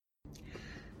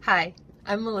Hi,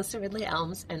 I'm Melissa Ridley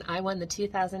Elms, and I won the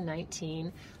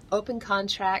 2019 Open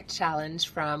Contract Challenge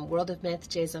from World of Myth,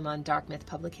 Jason Dark Myth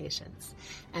Publications.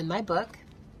 And my book,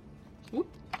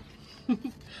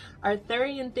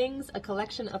 Arthurian Things, a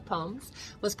collection of poems,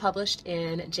 was published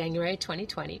in January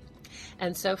 2020.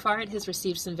 And so far it has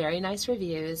received some very nice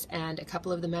reviews, and a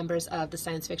couple of the members of the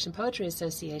Science Fiction Poetry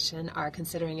Association are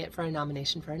considering it for a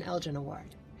nomination for an Elgin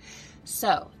Award.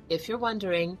 So, if you're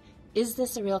wondering, is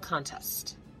this a real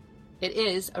contest? It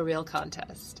is a real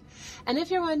contest. And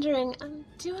if you're wondering,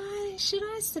 should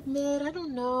I submit? I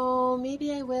don't know.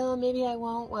 Maybe I will, maybe I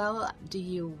won't. Well, do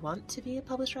you want to be a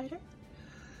published writer?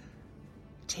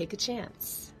 Take a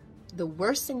chance. The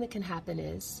worst thing that can happen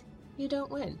is you don't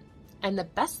win. And the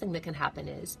best thing that can happen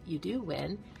is you do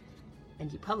win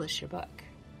and you publish your book.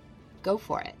 Go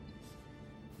for it.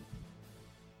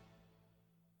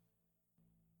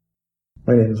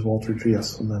 My name is Walter G.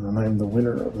 Esselman, and I am the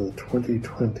winner of the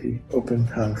 2020 Open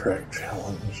Contract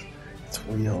Challenge. It's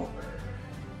real.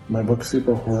 My book,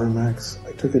 Super Horror Max,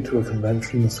 I took it to a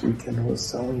convention this weekend and was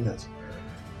selling it.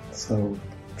 So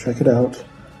check it out.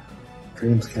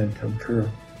 Dreams can come true.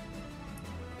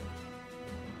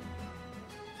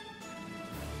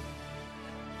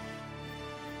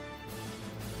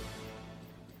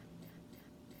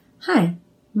 Hi,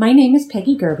 my name is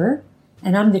Peggy Gerber,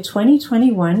 and I'm the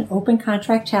 2021 Open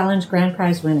Contract Challenge Grand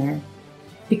Prize winner.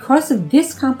 Because of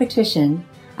this competition,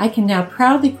 I can now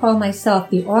proudly call myself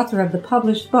the author of the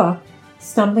published book,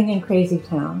 Stumbling in Crazy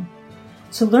Town.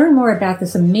 To learn more about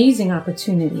this amazing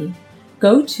opportunity,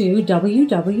 go to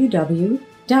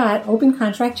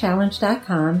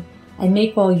www.opencontractchallenge.com and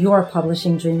make all your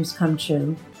publishing dreams come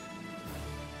true.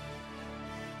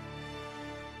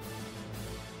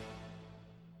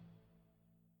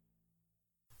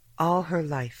 All her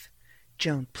life,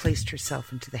 Joan placed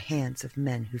herself into the hands of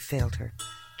men who failed her.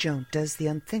 Joan does the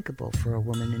unthinkable for a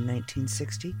woman in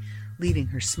 1960, leaving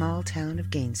her small town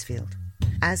of Gainesfield.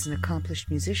 As an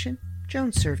accomplished musician,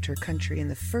 Joan served her country in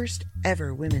the first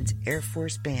ever women's Air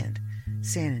Force band,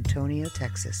 San Antonio,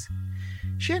 Texas.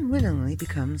 She unwittingly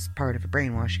becomes part of a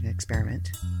brainwashing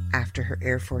experiment. After her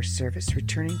Air Force service,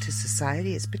 returning to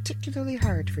society is particularly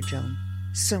hard for Joan.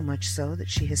 So much so that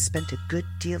she has spent a good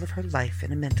deal of her life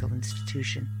in a mental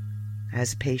institution.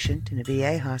 As a patient in a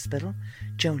VA hospital,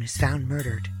 Joan is found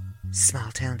murdered.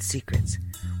 Small-town secrets,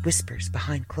 whispers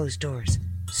behind closed doors,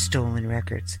 stolen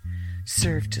records,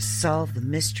 serve to solve the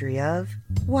mystery of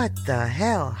what the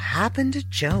hell happened to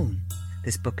Joan.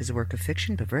 This book is a work of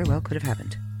fiction, but very well could have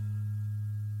happened.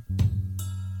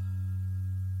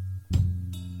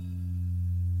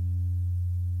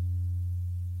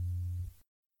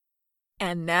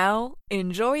 And now,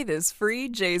 enjoy this free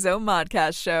JZO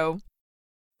Modcast show.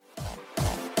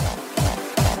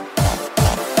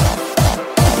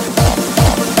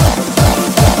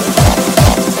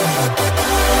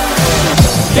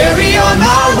 Carry on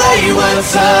my wayward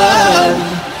son.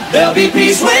 There'll be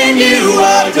peace when you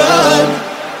are done.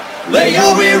 Lay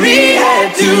your weary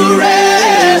head to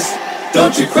rest.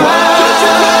 Don't you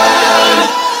cry.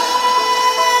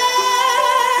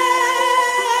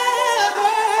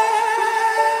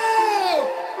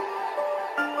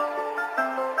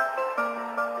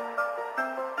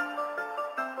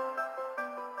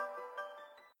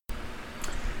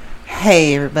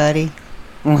 Hey everybody,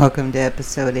 welcome to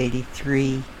episode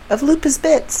 83 of Lupus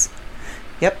Bits.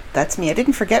 Yep, that's me. I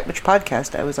didn't forget which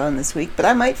podcast I was on this week, but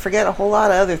I might forget a whole lot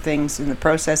of other things in the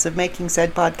process of making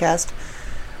said podcast.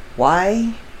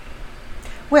 Why?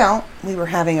 Well, we were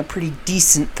having a pretty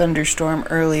decent thunderstorm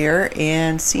earlier,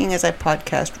 and seeing as I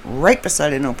podcast right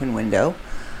beside an open window,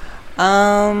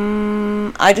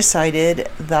 I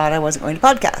decided that I wasn't going to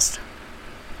podcast.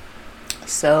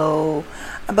 So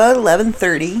about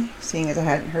 11:30, seeing as I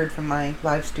hadn't heard from my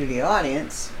live studio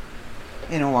audience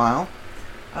in a while,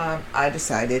 I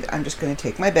decided I'm just going to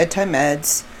take my bedtime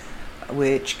meds,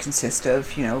 which consist of,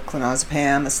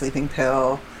 clonazepam, a sleeping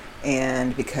pill,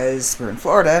 and because we're in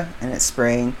Florida and it's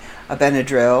spring, a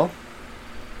Benadryl,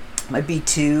 my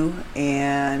B2,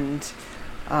 and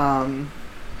some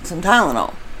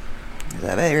Tylenol, because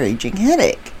I have a raging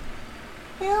headache.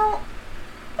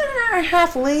 An hour and a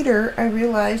half later, I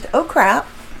realized, oh crap,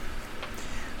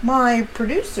 my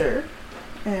producer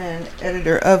and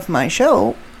editor of my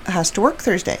show has to work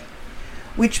Thursday,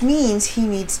 which means he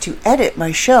needs to edit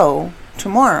my show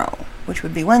tomorrow, which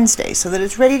would be Wednesday, so that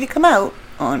it's ready to come out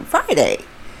on Friday.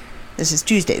 This is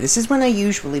Tuesday. This is when I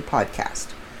usually podcast.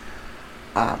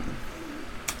 And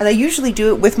I usually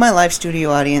do it with my live studio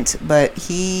audience, but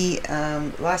he,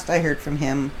 last I heard from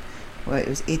him, it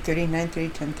was 8:30,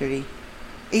 9:30, 10:30,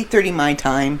 8:30 my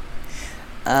time.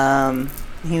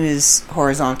 He was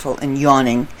horizontal and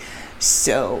yawning.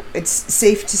 So it's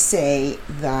safe to say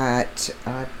that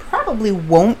I probably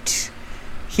won't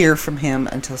hear from him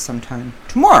until sometime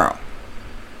tomorrow.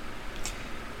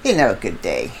 He didn't have a good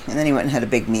day, and then he went and had a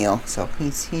big meal, so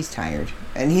he's tired.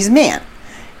 And he's a man.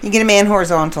 You get a man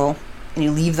horizontal, and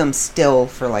you leave them still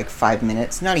for like 5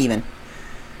 minutes, not even.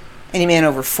 Any man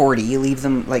over 40, you leave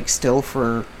them like still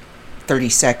for 30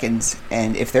 seconds,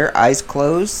 and if their eyes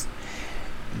close,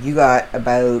 you got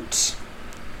about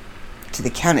to the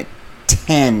count of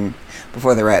 10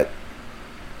 before they're out.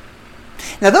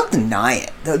 Now they'll deny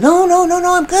it.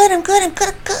 No, I'm good, I'm awake, I'm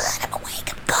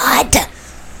good.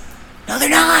 No, they're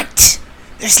not.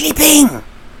 They're sleeping.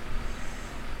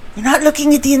 They're not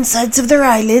looking at the insides of their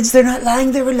eyelids. They're not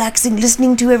lying there relaxing,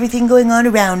 listening to everything going on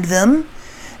around them.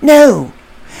 No.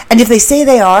 And if they say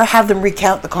they are, have them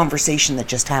recount the conversation that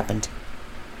just happened.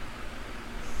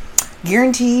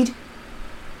 Guaranteed,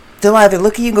 they'll either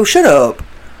look at you and go, shut up,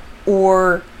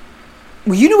 or,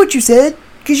 well, you know what you said,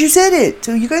 because you said it.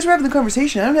 So you guys were having the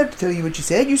conversation. I don't have to tell you what you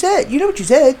said. You know what you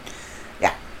said.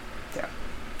 Yeah. So,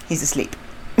 he's asleep.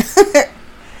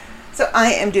 So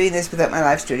I am doing this without my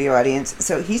live studio audience.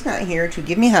 So he's not here to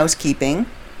give me housekeeping.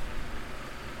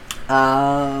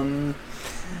 We're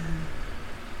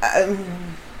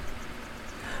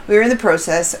in the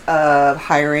process of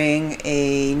hiring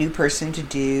a new person to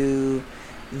do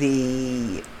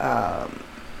the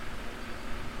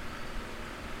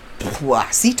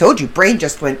see, told you, brain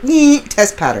just went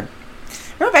test pattern.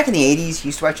 Remember back in the 80s, you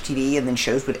used to watch TV and then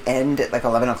shows would end at like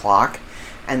 11 o'clock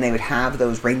and they would have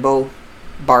those rainbow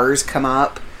bars come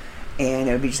up and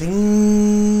it would be just like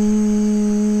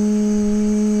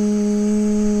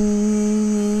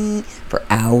for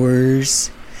hours.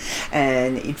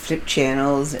 And you'd flip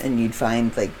channels and you'd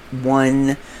find like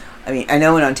one. I mean, I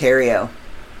know in Ontario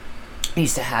I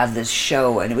used to have this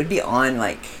show and it would be on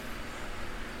like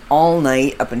all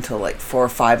night up until like 4 or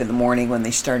 5 in the morning when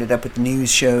they started up with the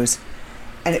news shows.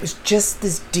 And it was just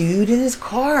this dude in his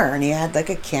car and he had like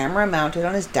a camera mounted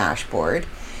on his dashboard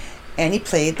and he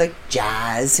played like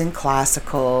jazz and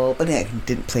classical, but he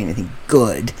didn't play anything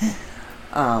good.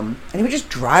 And he would just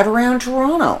drive around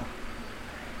Toronto.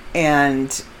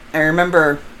 And I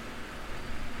remember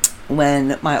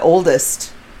when my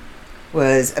oldest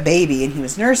was a baby and he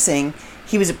was nursing,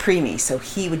 he was a preemie, so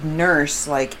he would nurse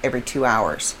like every 2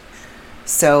 hours.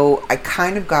 So I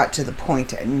kind of got to the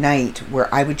point at night where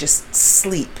I would just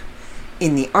sleep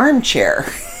in the armchair,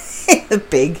 the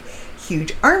big,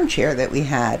 huge armchair that we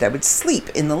had. I would sleep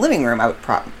in the living room. I would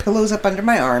prop pillows up under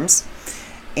my arms,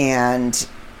 and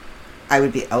I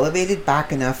would be elevated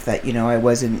back enough that, I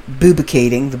wasn't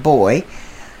boobicating the boy,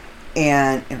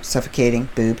 and suffocating,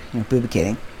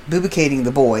 boobicating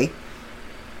the boy.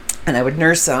 And I would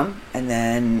nurse him, and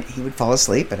then he would fall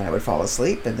asleep, and I would fall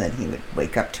asleep, and then he would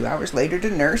wake up 2 hours later to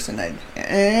nurse, and I'd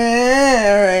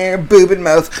boob in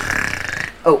mouth.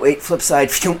 Oh wait, flip side,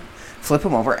 flip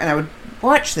him over, and I would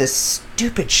watch this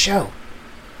stupid show.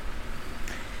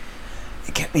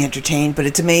 It kept me entertained, but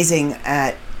it's amazing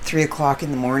at 3 o'clock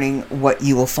in the morning what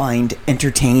you will find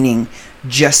entertaining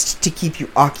just to keep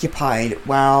you occupied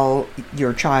while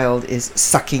your child is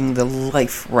sucking the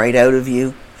life right out of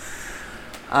you.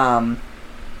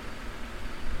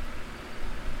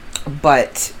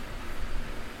 But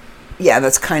yeah,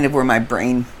 that's kind of where my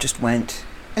brain just went.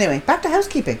 Anyway, back to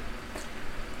housekeeping.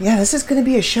 Yeah, this is going to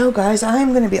be a show, guys.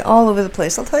 I'm going to be all over the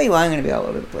place. I'll tell you why I'm going to be all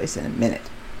over the place in a minute.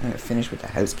 I'm going to finish with the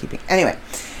housekeeping. Anyway,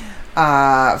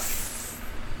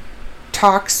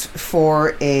 talks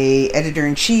for a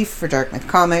editor-in-chief for Dark Myth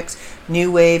Comics.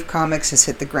 New Wave Comics has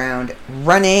hit the ground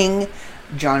running.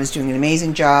 John is doing an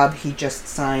amazing job. He just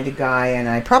signed a guy, and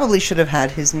I probably should have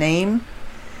had his name.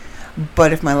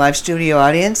 But if my live studio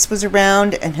audience was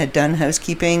around and had done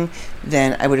housekeeping,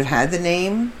 then I would have had the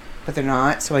name. But they're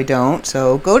not, so I don't.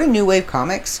 So go to New Wave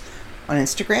Comics on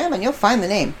Instagram, and you'll find the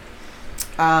name.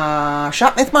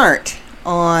 Shop Myth Mart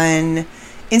on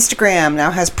Instagram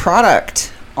now has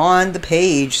product on the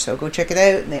page, so go check it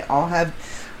out. And they all have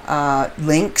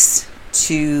links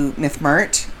to Myth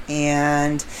Mart.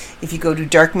 And if you go to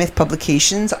Dark Myth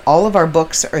Publications, all of our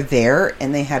books are there,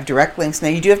 and they have direct links. Now,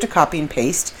 you do have to copy and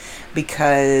paste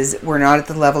because we're not at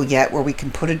the level yet where we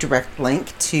can put a direct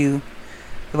link to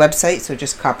the website. So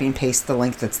just copy and paste the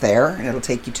link that's there, and it'll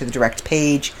take you to the direct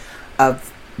page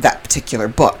of that particular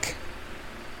book.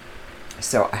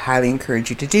 So I highly encourage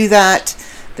you to do that.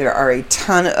 There are a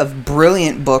ton of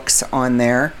brilliant books on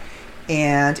there.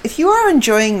 And if you are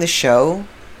enjoying the show,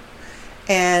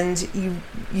 and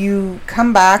you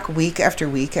come back week after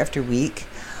week after week,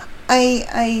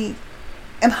 I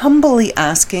am humbly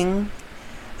asking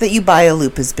that you buy a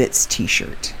Lupus Bits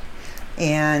t-shirt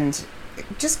and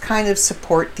just kind of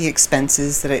support the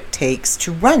expenses that it takes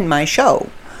to run my show.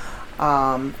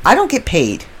 I don't get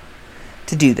paid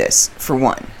to do this, for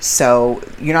one. So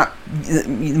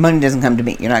the money doesn't come to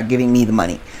me. You're not giving me the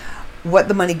money. What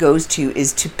the money goes to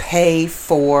is to pay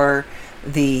for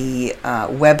the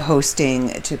web hosting,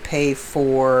 to pay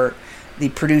for the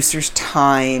producer's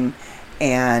time,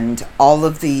 and all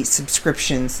of the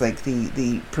subscriptions, like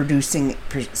the producing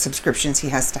subscriptions he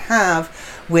has to have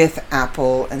with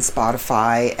Apple and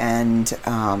Spotify and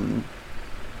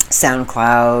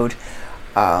SoundCloud,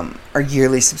 our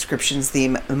yearly subscriptions,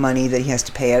 the money that he has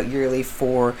to pay out yearly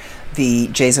for the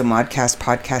Jayzo Modcast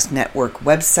Podcast Network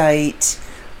website,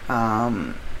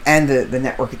 and the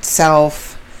network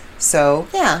itself. So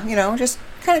yeah, just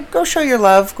kind of go show your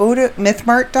love. Go to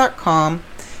mythmart.com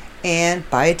and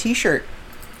buy a t-shirt.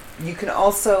 You can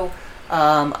also,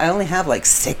 I only have like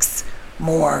 6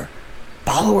 more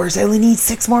followers. I only need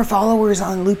 6 more followers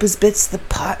on Lupus Bits,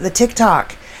 the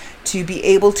TikTok, to be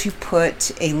able to put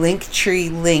a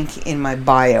Linktree link in my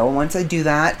bio. Once I do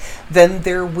that, then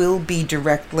there will be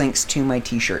direct links to my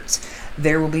t-shirts.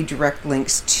 There will be direct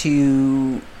links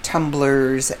to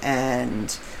tumblers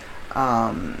and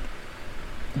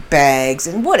bags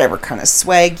and whatever kind of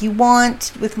swag you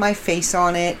want with my face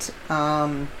on it.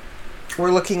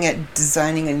 We're looking at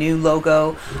designing a new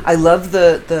logo. I love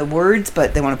the words,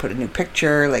 but they want to put a new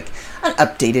picture, like an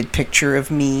updated picture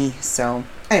of me. So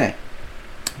anyway,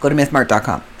 go to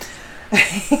mythmart.com.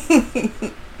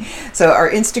 So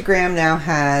our Instagram now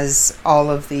has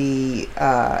all of the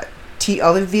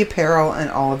apparel and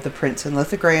all of the prints and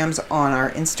lithograms on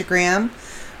our Instagram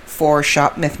for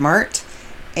Shop Mythmart.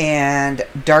 And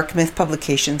Dark Myth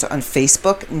Publications on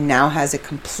Facebook now has a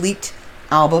complete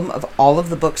album of all of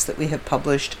the books that we have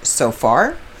published so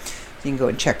far. You can go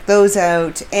and check those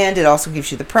out, and it also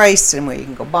gives you the price and where you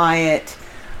can go buy it.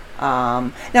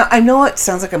 Now, I know it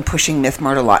sounds like I'm pushing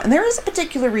Mythmart a lot, and there is a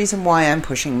particular reason why I'm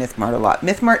pushing Mythmart a lot.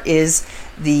 Mythmart is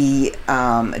the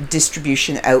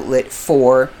distribution outlet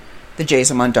for the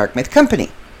Jayzo Dark Myth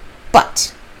Company.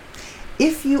 But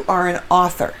if you are an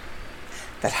author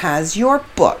that has your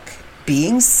book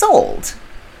being sold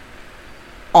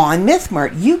on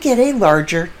Mythmart, you get a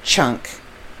larger chunk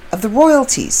of the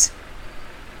royalties.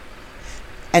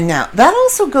 And now, that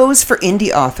also goes for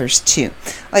indie authors too.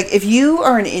 Like, if you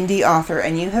are an indie author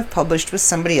and you have published with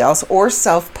somebody else or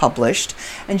self-published,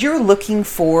 and you're looking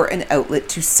for an outlet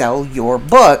to sell your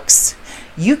books,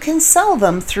 you can sell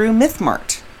them through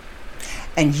Mythmart.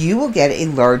 And you will get a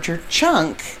larger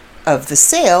chunk of the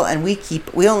sale, and we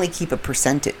only keep a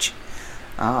percentage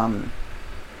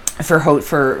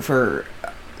for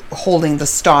holding the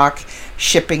stock,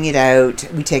 shipping it out.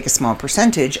 We take a small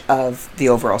percentage of the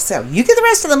overall sale. You get the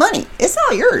rest of the money. It's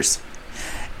all yours.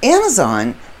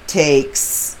 Amazon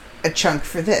takes a chunk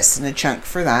for this and a chunk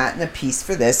for that and a piece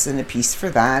for this and a piece for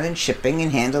that, and shipping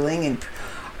and handling and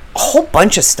a whole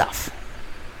bunch of stuff.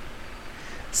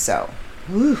 So,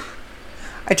 whew,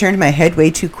 I turned my head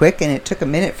way too quick, and it took a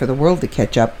minute for the world to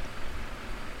catch up.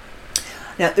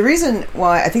 Now, the reason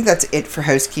why I think that's it for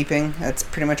housekeeping, that's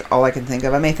pretty much all I can think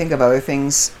of. I may think of other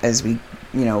things as we,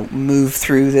 move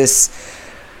through this,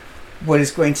 what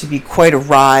is going to be quite a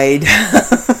ride.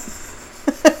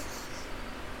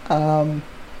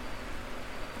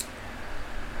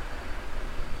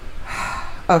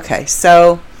 Okay,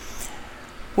 so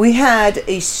we had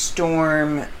a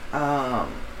storm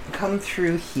come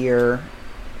through here.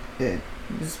 It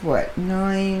was what,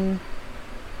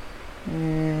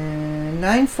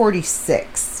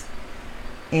 9:46,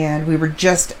 and we were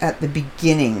just at the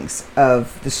beginnings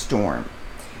of the storm,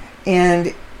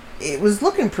 and it was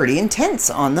looking pretty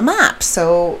intense on the map.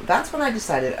 So that's when I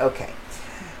decided, okay,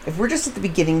 if we're just at the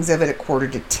beginnings of it at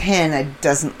 9:45, it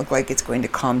doesn't look like it's going to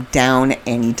calm down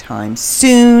anytime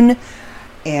soon.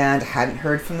 And hadn't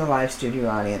heard from the live studio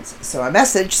audience. So I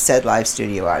messaged said live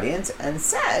studio audience and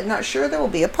said, not sure there will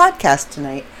be a podcast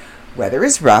tonight. Weather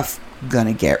is rough,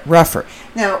 gonna get rougher.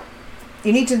 Now,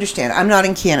 you need to understand, I'm not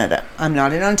in Canada. I'm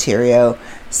not in Ontario.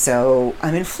 So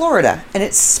I'm in Florida, and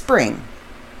it's spring.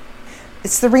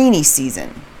 It's the rainy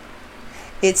season.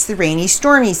 It's the rainy,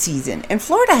 stormy season. And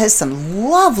Florida has some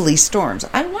lovely storms.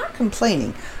 I'm not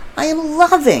complaining. I am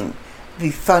loving the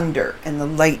thunder and the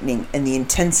lightning and the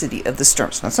intensity of the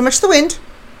storms. Not so much the wind,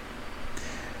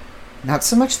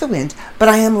 but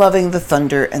I am loving the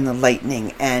thunder and the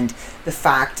lightning, and the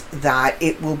fact that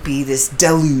it will be this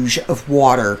deluge of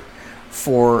water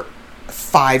for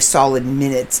 5 solid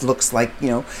minutes. Looks like,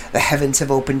 the heavens have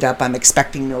opened up. I'm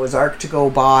expecting Noah's Ark to go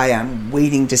by. I'm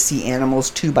waiting to see animals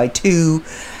 2 by 2,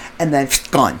 and then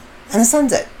gone. And the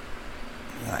sunset.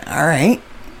 All right,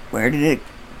 where did it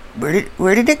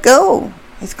go?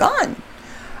 It's gone.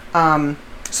 So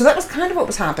that was kind of what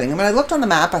was happening. And when I looked on the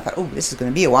map, I thought, oh, this is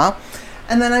going to be a while.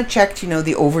 And then I checked,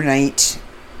 the overnight,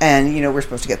 and, we're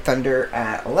supposed to get thunder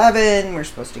at 11. We're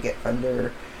supposed to get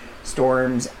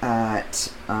thunderstorms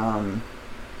at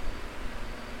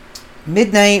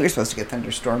midnight. We're supposed to get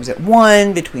thunderstorms at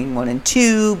 1, between 1 and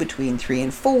 2, between 3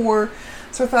 and 4.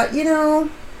 So I thought,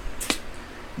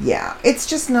 yeah, it's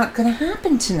just not going to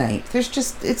happen tonight.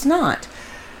 It's not.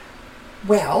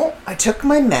 Well, I took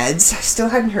my meds. I still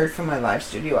hadn't heard from my live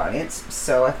studio audience.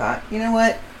 So I thought, you know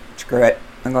what? Screw it.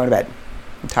 I'm going to bed.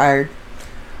 I'm tired.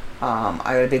 I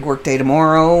got a big work day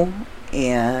tomorrow.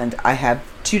 And I have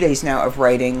 2 days now of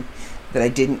writing that I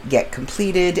didn't get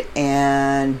completed.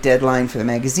 And deadline for the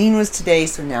magazine was today.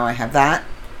 So now I have that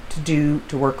to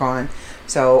work on.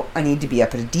 So I need to be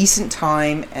up at a decent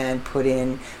time and put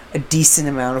in a decent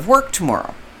amount of work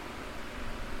tomorrow.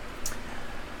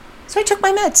 So I took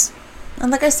my meds. And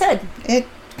like I said, it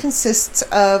consists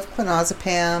of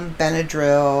clonazepam,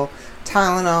 Benadryl,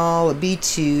 Tylenol, a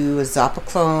B2, a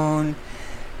Zopiclone,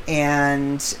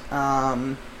 and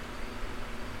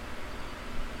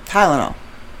Tylenol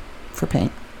for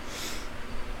pain.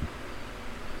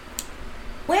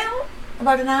 Well,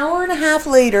 about an hour and a half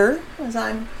later, as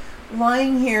I'm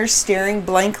lying here staring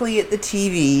blankly at the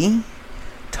TV,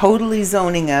 totally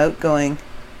zoning out, going,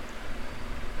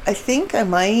 I think I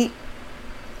might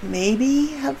maybe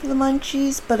have the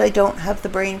munchies, but I don't have the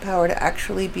brain power to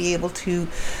actually be able to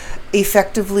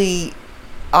effectively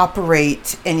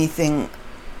operate anything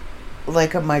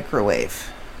like a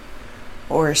microwave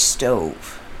or a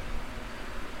stove.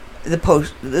 The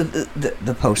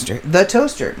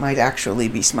toaster might actually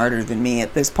be smarter than me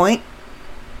at this point.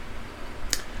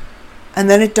 And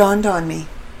then it dawned on me.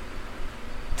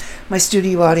 My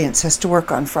studio audience has to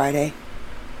work on Friday,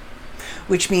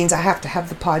 which means I have to have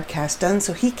the podcast done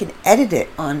so he can edit it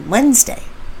on Wednesday,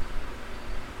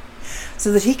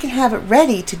 so that he can have it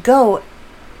ready to go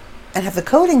and have the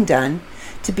coding done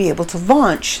to be able to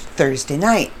launch Thursday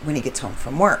night when he gets home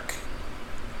from work.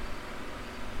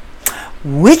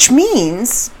 Which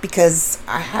means, because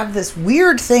I have this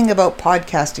weird thing about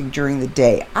podcasting during the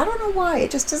day, I don't know why,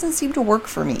 it just doesn't seem to work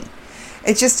for me.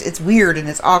 It's weird and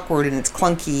it's awkward and it's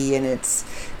clunky and it's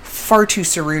far too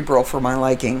cerebral for my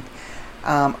liking.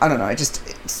 I don't know.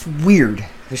 It's weird.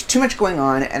 There's too much going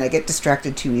on and I get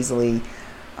distracted too easily.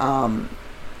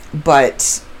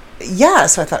 But yeah,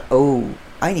 so I thought, oh,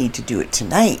 I need to do it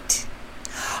tonight.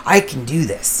 I can do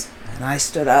this. And I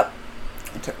stood up.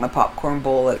 I took my popcorn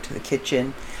bowl out to the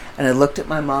kitchen and I looked at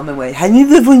my mom and went, "How do you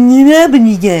live when you happen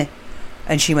again?"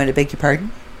 And she went, "I beg your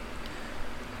pardon?"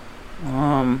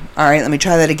 All right, let me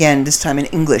try that again, this time in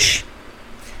English.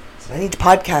 So I need to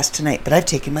podcast tonight, but I've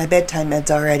taken my bedtime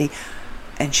meds already.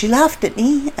 And she laughed at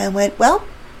me and went, "Well,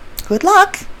 good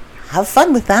luck. Have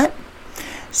fun with that."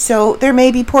 So there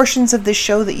may be portions of this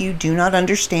show that you do not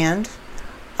understand.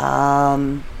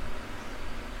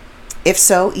 If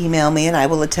so, email me and I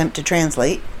will attempt to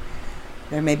translate.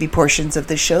 There may be portions of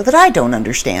this show that I don't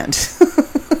understand.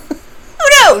 Who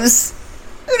knows?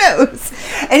 Who knows?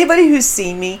 Anybody who's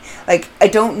seen me, like, I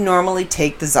don't normally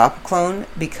take the Zopiclone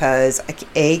because I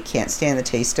can't stand the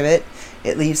taste of it.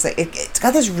 It leaves, like, it's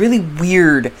got this really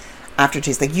weird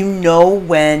aftertaste. Like,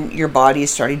 when your body is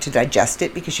starting to digest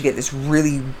it because you get this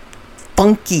really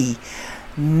funky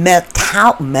this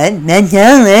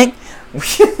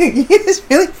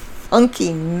really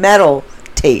funky metal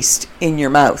taste in your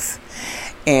mouth.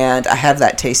 And I have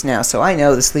that taste now, so I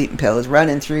know the sleeping pill is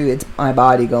running through my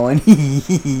body going,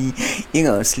 "You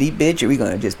gonna sleep, bitch, or we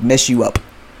gonna just mess you up?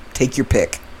 Take your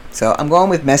pick." So I'm going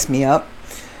with mess me up.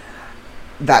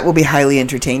 That will be highly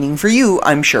entertaining for you,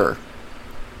 I'm sure.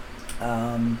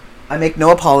 I make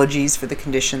no apologies for the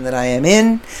condition that I am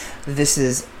in. This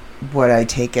is what I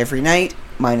take every night,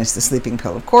 minus the sleeping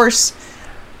pill, of course.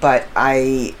 But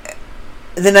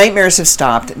the nightmares have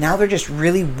stopped. Now they're just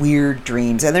really weird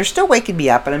dreams. And they're still waking me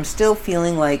up, and I'm still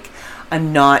feeling like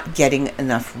I'm not getting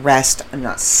enough rest. I'm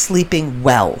not sleeping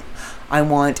well. I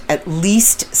want at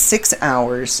least 6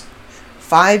 hours,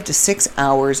 5 to 6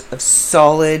 hours of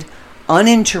solid,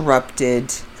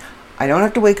 uninterrupted. I don't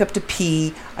have to wake up to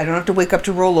pee. I don't have to wake up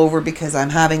to roll over because I'm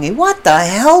having a "what the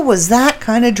hell was that"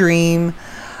 kind of dream.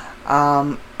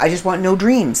 I just want no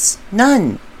dreams.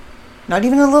 None. Not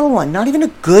even a little one. Not even a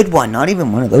good one. Not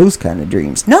even one of those kind of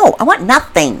dreams. No, I want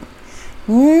nothing.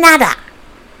 Nada.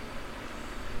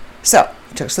 So,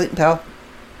 I took a sleeping pill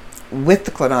with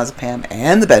the clonazepam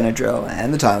and the Benadryl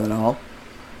and the Tylenol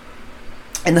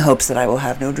in the hopes that I will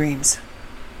have no dreams.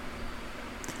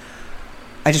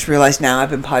 I just realized now I've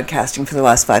been podcasting for the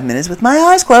last 5 minutes with my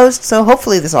eyes closed, so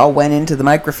hopefully this all went into the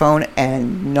microphone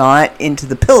and not into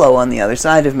the pillow on the other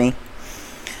side of me.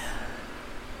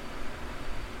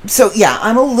 So yeah,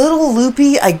 I'm a little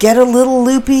loopy. I get a little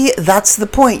loopy. That's the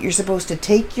point. You're supposed to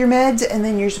take your meds and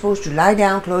then you're supposed to lie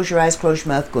down, close your eyes, close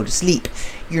your mouth, go to sleep.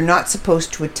 You're not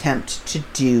supposed to attempt to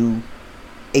do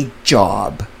a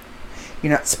job.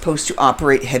 You're not supposed to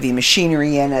operate heavy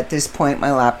machinery, and at this point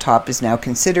my laptop is now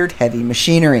considered heavy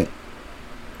machinery.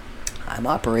 I'm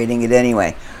operating it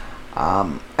anyway.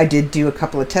 I did do a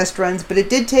couple of test runs, but it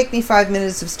did take me 5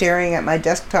 minutes of staring at my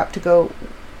desktop to go,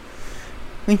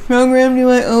 which program do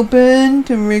I open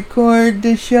to record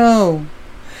the show?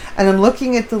 And I'm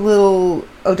looking at the little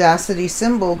Audacity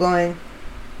symbol going,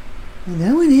 is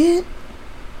that one it?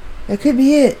 That could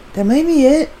be it. That might be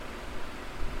it.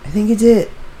 I think it's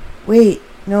it. Wait,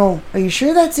 no. Are you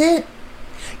sure that's it?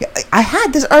 Yeah, I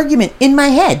had this argument in my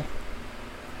head.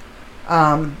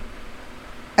 I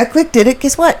clicked it.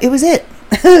 Guess what? It was it.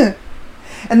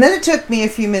 And then it took me a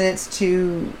few minutes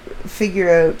to figure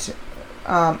out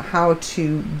how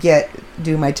to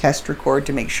do my test record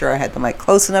to make sure I had the mic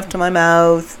close enough to my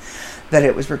mouth, that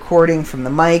it was recording from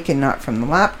the mic and not from the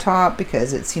laptop,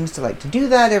 because it seems to like to do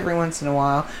that every once in a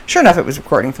while. Sure enough, it was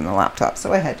recording from the laptop,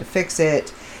 so I had to fix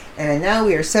it. And now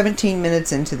we are 17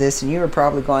 minutes into this, and you are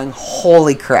probably going,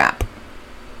 holy crap.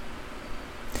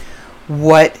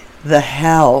 What the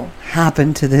hell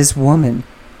happened to this woman?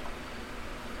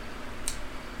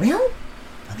 Well,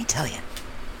 let me tell you.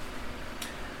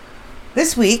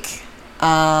 This week,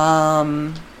 let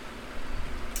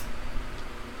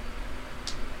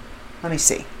me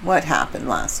see. What happened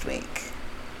last week?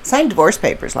 Signed divorce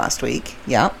papers last week.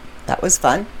 Yeah, that was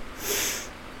fun.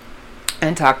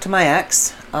 And talked to my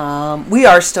ex. We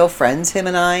are still friends, him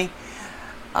and I.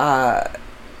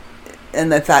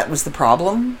 And that was the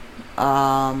problem.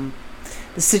 Our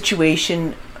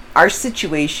situation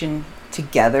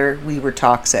together, we were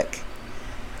toxic.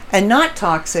 And not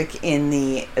toxic in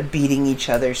the beating each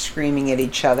other, screaming at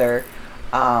each other,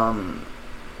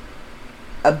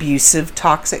 abusive,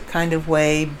 toxic kind of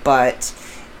way, but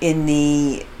in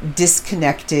the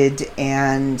disconnected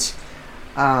and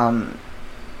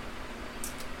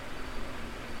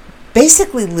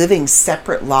basically living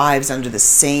separate lives under the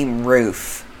same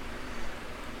roof.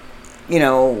 You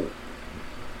know,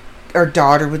 our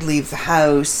daughter would leave the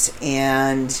house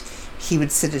and he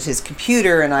would sit at his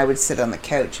computer and I would sit on the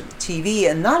couch with the TV,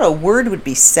 and not a word would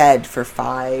be said for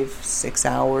 5-6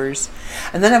 hours.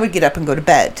 And then I would get up and go to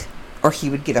bed, or he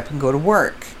would get up and go to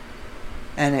work.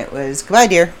 And it was, goodbye,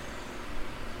 dear.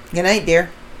 Good night,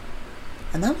 dear.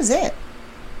 And that was it.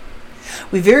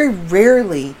 We very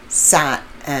rarely sat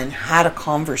and had a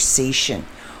conversation.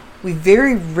 We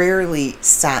very rarely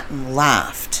sat and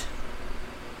laughed.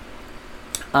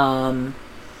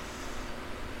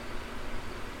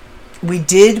 We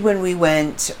did when we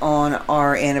went on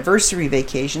our anniversary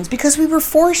vacations because we were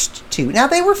forced to. Now,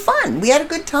 they were fun. We had a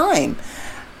good time.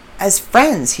 As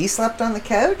friends, he slept on the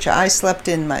couch, I slept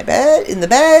in the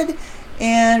bed,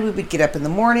 and we would get up in the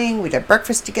morning, we'd have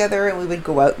breakfast together, and we would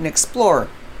go out and explore.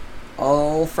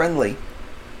 All friendly.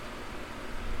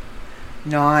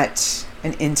 Not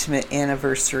an intimate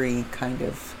anniversary kind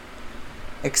of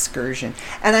excursion.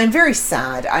 And I'm very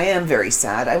sad. I am very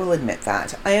sad. I will admit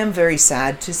that. I am very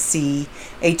sad to see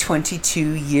a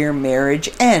 22-year marriage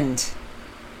end.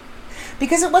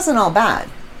 Because it wasn't all bad.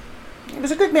 It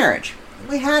was a good marriage.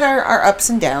 We had our ups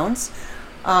and downs.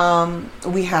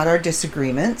 We had our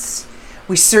disagreements.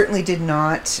 We certainly did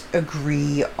not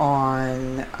agree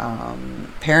on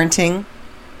parenting.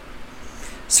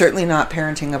 Certainly not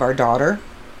parenting of our daughter.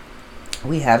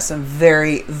 We have some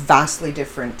very vastly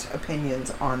different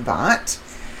opinions on that.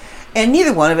 And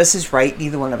neither one of us is right,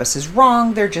 neither one of us is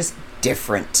wrong. They're just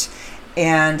different.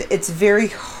 And it's very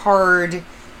hard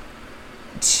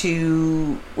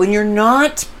to, when you're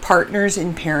not partners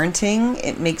in parenting,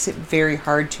 it makes it very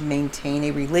hard to maintain a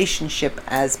relationship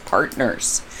as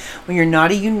partners. When you're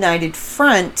not a united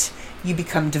front, you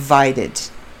become divided.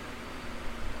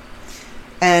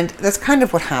 And that's kind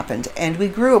of what happened. And we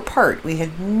grew apart. We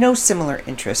had no similar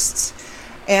interests.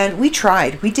 And we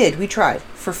tried.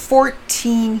 For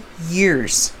 14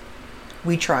 years,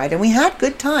 we tried. And we had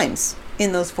good times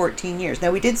in those 14 years. Now,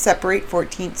 we did separate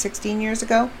 16 years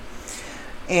ago.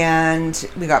 And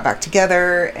we got back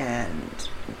together and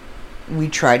we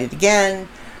tried it again.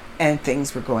 And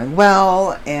things were going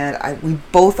well. And we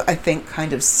both, I think,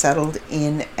 kind of settled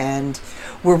in and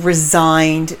were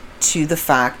resigned to the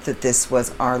fact that this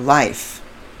was our life.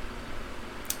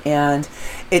 And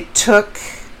it took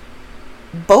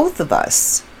both of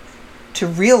us to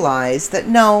realize that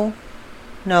no,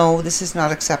 no, this is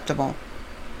not acceptable.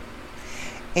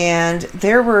 And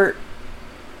there were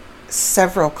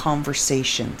several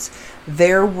conversations.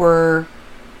 There were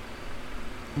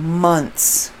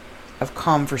months of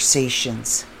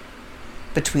conversations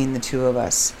between the two of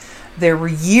us. There were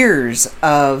years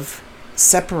of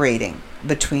separating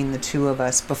between the two of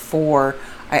us before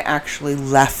I actually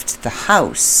left the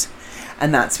house.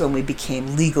 And that's when we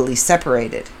became legally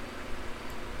separated.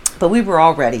 But we were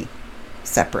already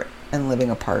separate and living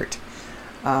apart.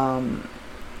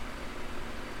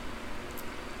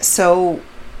 So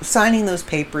signing those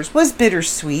papers was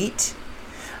bittersweet.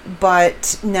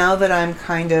 But now that I'm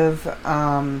kind of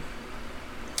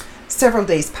several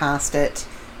days past it,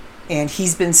 and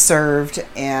he's been served,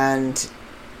 and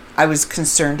I was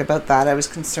concerned about that. I was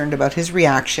concerned about his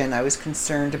reaction. I was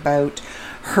concerned about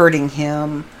hurting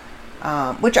him,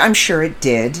 which I'm sure it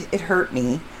did. It hurt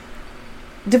me.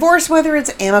 Divorce, whether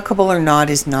it's amicable or not,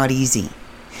 is not easy.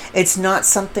 It's not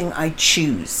something I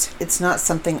choose. It's not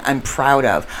something I'm proud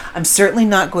of. I'm certainly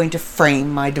not going to frame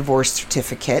my divorce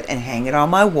certificate and hang it on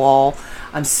my wall.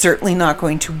 I'm certainly not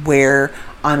going to wear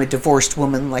I'm a divorced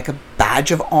woman like a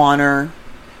badge of honor.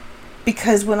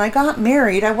 Because when I got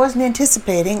married, I wasn't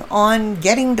anticipating on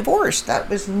getting divorced. That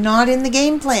was not in the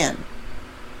game plan.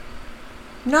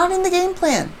 Not in the game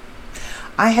plan.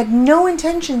 I had no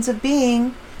intentions of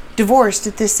being divorced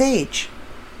at this age.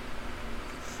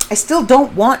 I still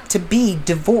don't want to be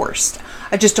divorced.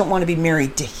 I just don't want to be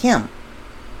married to him.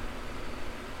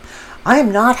 I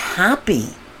am not happy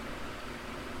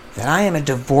that I am a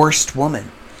divorced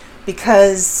woman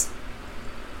because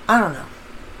I don't know.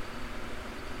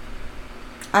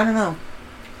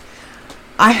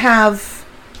 I have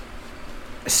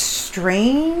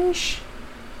strange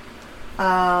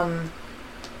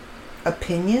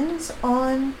opinions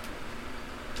on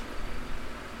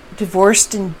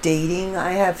divorced and dating.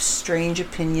 I have strange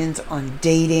opinions on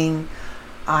dating.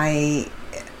 And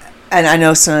I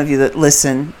know some of you that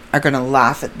listen are going to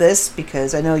laugh at this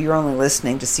because I know you're only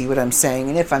listening to see what I'm saying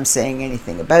and if I'm saying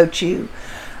anything about you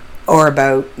or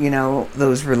about,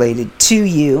 those related to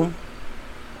you.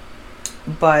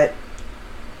 But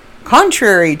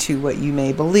contrary to what you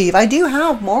may believe, I do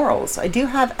have morals. I do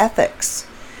have ethics.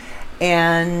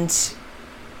 And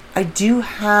I do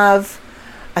have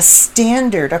a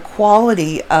standard, a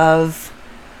quality of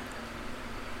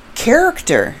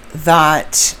character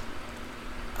that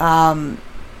I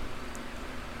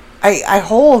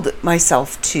hold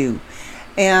myself to.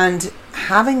 And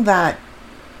having that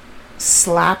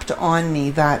slapped on me,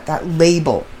 that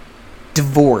label,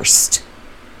 divorced,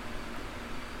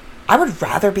 I would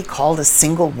rather be called a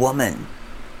single woman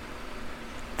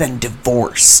than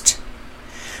divorced.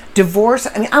 Divorce,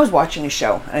 I was watching a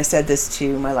show, and I said this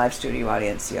to my live studio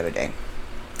audience the other day.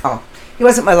 Oh, he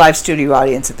wasn't my live studio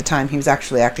audience at the time. He was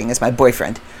actually acting as my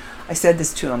boyfriend. I said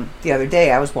this to him the other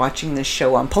day. I was watching this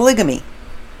show on polygamy.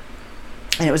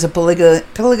 And it was a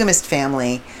polygamist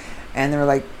family. And they were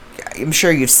like, I'm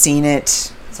sure you've seen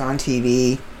it. It's on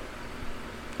TV.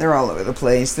 They're all over the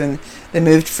place. Then they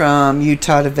moved from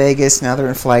Utah to Vegas. Now they're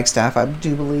in Flagstaff, I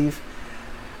do believe.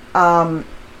 The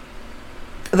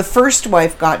first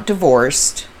wife got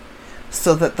divorced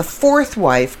so that the fourth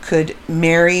wife could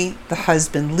marry the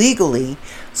husband legally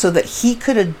so that he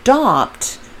could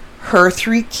adopt her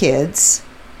 3 kids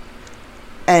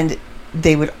and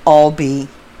they would all be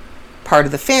part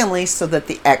of the family so that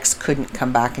the ex couldn't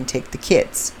come back and take the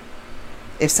kids.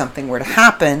 If something were to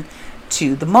happen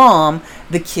to the mom,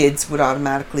 the kids would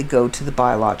automatically go to the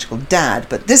biological dad.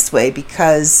 But this way,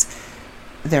 because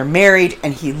they're married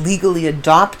and he legally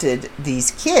adopted these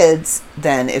kids,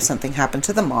 then if something happened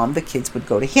to the mom, the kids would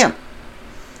go to him.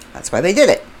 That's why they did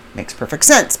it. Makes perfect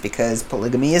sense because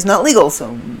polygamy is not legal,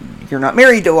 so you're not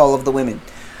married to all of the women.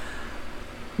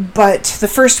 But the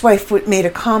first wife made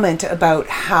a comment about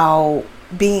how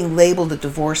being labeled a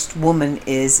divorced woman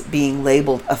is being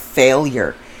labeled a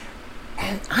failure.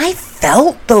 And I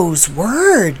felt those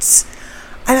words.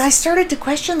 And I started to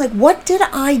question, what did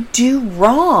I do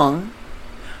wrong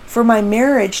for my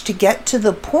marriage to get to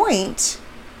the point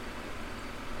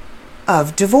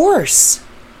of divorce?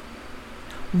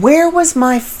 Where was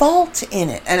my fault in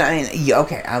it? And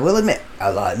I will admit,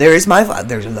 there is my fault.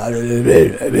 There's a lot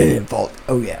of fault.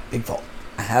 Oh yeah, big fault.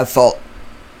 I have fault.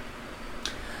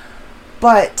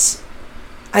 But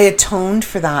I atoned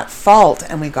for that fault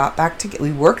and we got back together.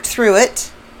 We worked through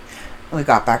it and we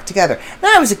got back together.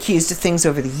 Now I was accused of things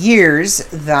over the years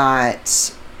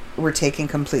that were taken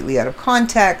completely out of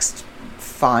context.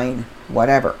 Fine,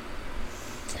 whatever.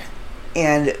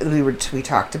 And we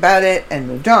talked about it and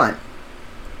moved on.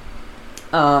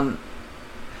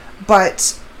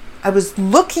 But I was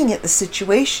looking at the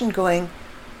situation going,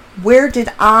 where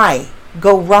did I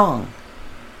go wrong?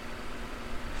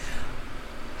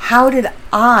 How did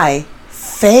I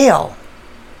fail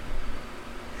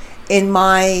in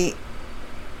my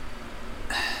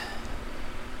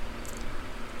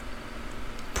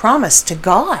promise to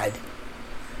God?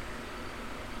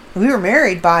 We were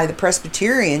married by the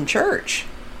Presbyterian Church.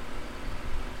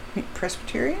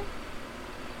 Presbyterian?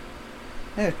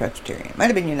 It was Presbyterian. Might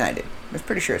have been United. I was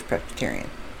pretty sure it's Presbyterian.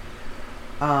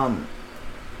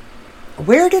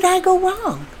 Where did I go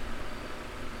wrong?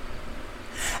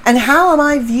 And how am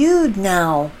I viewed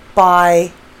now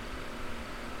by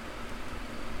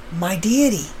my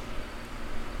deity?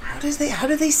 How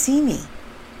do they see me?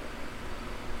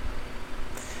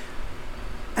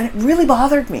 And it really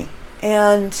bothered me.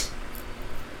 And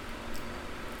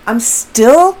I'm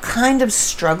still kind of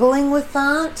struggling with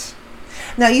that.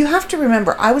 Now, you have to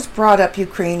remember, I was brought up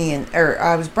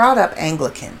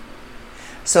Anglican.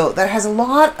 So that has a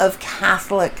lot of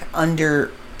Catholic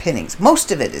underpinnings.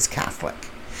 Most of it is Catholic,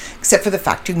 except for the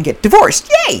fact you can get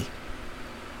divorced. Yay!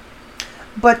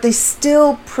 But they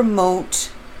still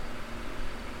promote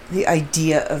the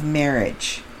idea of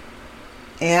marriage.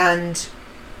 And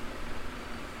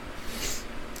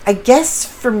I guess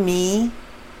for me,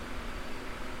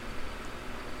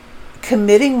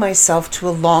 committing myself to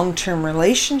a long-term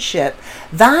relationship,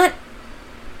 that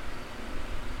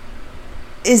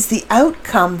is the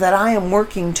outcome that I am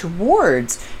working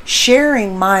towards,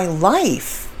 sharing my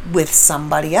life with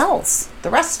somebody else, the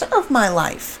rest of my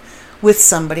life with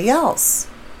somebody else.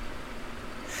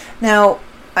 Now,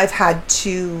 I've had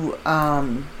to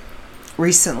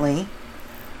recently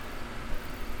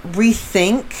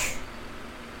rethink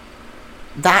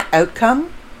that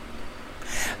outcome,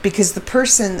 because the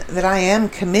person that I am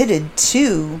committed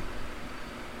to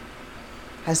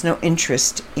has no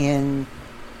interest in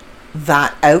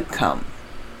that outcome.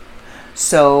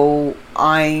 So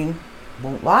I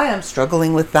won't lie, I'm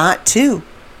struggling with that too.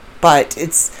 But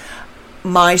it's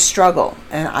my struggle,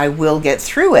 and I will get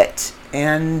through it.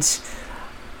 And,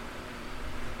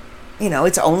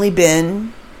 it's only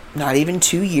been not even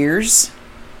 2 years.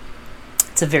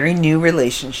 It's a very new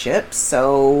relationship,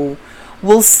 so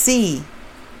we'll see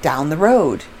down the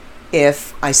road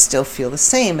if I still feel the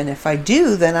same. And if I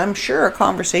do, then I'm sure a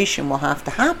conversation will have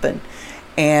to happen.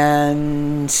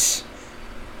 And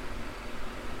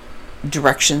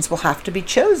directions will have to be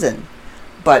chosen.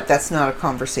 But that's not a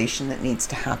conversation that needs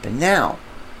to happen now.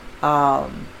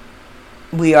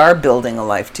 We are building a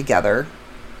life together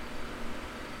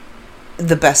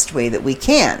the best way that we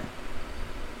can.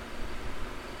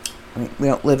 I mean, we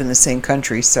don't live in the same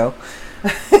country, so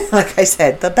like I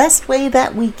said, the best way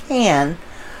that we can.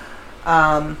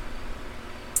 But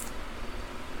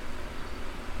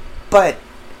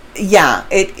yeah,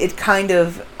 it kind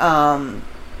of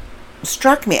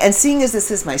struck me. And seeing as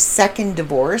this is my second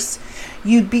divorce,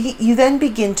 you then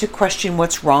begin to question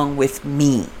what's wrong with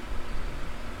me.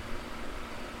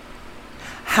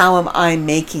 How am I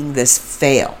making this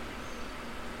fail?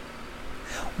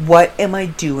 What am I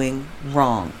doing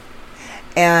wrong?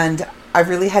 And I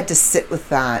really had to sit with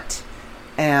that.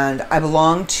 And I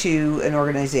belong to an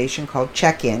organization called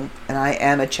Check-In, and I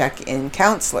am a check-in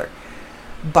counselor.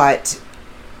 But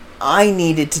I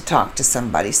needed to talk to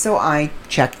somebody, so I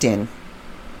checked in.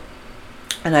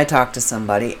 And I talked to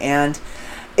somebody, and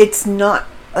it's not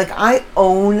like I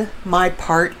own my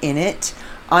part in it.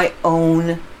 I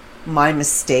own my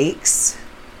mistakes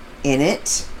in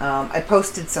it. I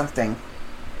posted something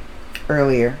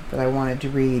earlier that I wanted to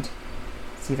read.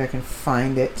 See if I can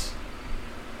find it.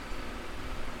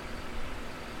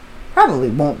 Probably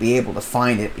won't be able to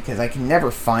find it because I can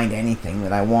never find anything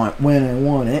that I want when I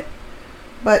want it.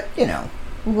 But,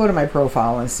 we'll go to my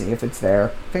profile and see if it's there.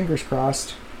 Fingers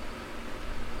crossed.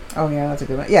 Oh yeah, that's a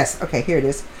good one. Yes, okay, here it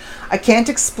is. I can't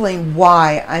explain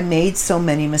why I made so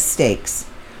many mistakes.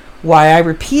 Why I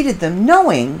repeated them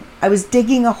knowing I was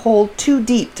digging a hole too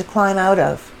deep to climb out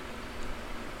of.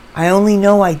 I only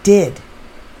know I did.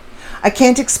 I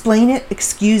can't explain it,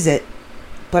 excuse it,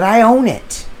 but I own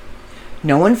it.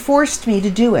 No one forced me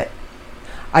to do it.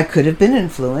 I could have been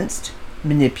influenced,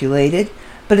 manipulated,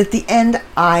 but at the end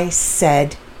I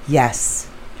said yes.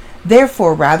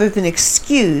 Therefore, rather than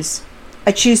excuse,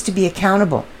 I choose to be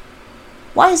accountable.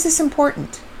 Why is this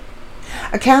important?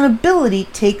 Accountability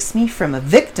takes me from a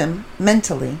victim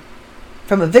mentality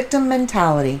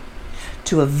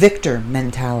to a victor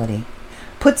mentality.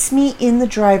 Puts me in the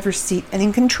driver's seat and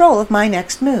in control of my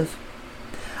next move.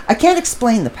 I can't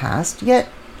explain the past, yet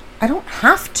I don't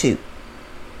have to.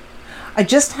 I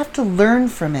just have to learn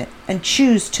from it and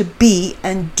choose to be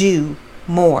and do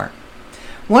more.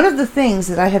 One of the things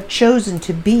that I have chosen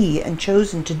to be and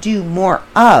chosen to do more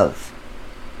of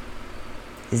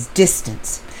is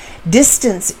distance.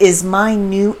 Distance is my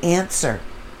new answer.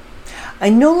 I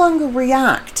no longer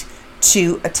react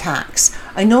to attacks.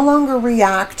 I no longer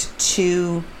react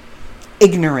to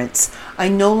ignorance. I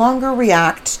no longer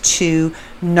react to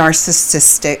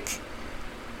narcissistic,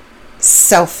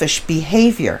 selfish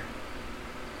behavior.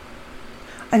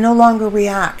 I no longer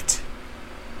react.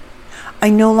 I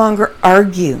no longer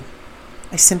argue.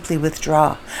 I simply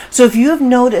withdraw. So if you have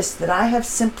noticed that I have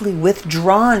simply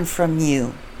withdrawn from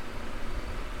you,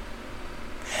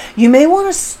 you may want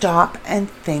to stop and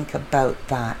think about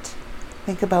that.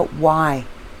 Think about why.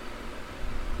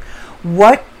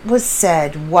 What was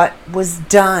said, what was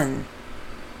done,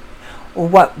 or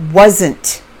what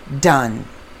wasn't done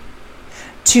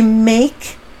to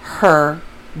make her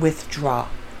withdraw.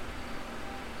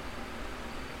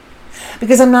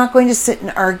 Because I'm not going to sit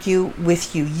and argue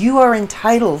with you. You are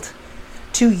entitled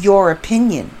to your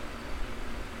opinion.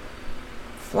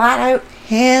 Flat out,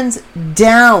 hands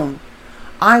down,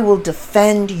 I will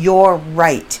defend your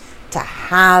right to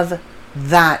have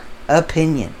that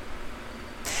opinion.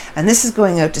 And this is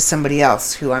going out to somebody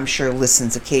else who I'm sure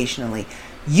listens occasionally.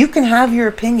 You can have your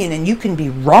opinion and you can be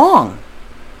wrong.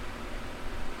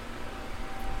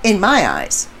 In my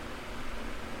eyes.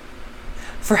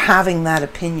 For having that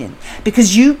opinion.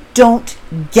 Because you don't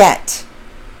get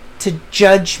to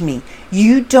judge me.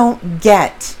 You don't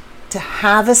get to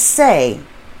have a say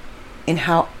in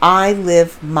how I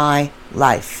live my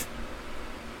life.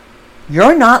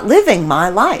 You're not living my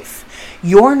life.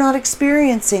 You're not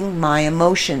experiencing my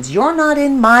emotions. You're not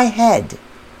in my head.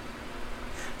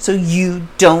 So you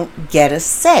don't get a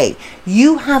say.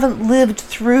 You haven't lived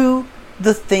through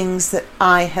the things that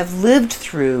I have lived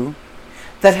through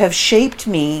that have shaped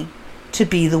me to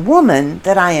be the woman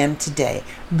that I am today.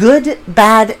 Good,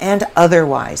 bad, and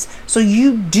otherwise. So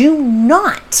you do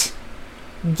not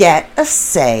get a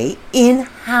say in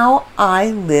how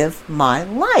I live my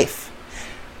life.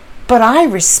 But I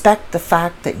respect the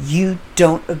fact that you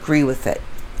don't agree with it.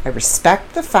 I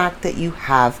respect the fact that you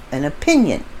have an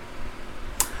opinion.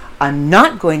 I'm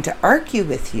not going to argue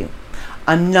with you.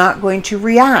 I'm not going to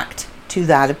react to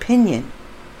that opinion.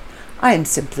 I am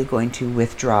simply going to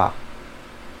withdraw.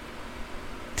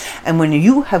 And when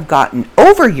you have gotten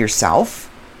over yourself,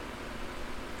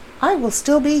 I will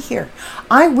still be here.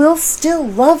 I will still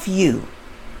love you.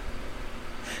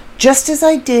 Just as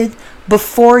I did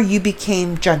before you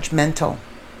became judgmental.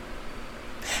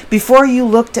 Before you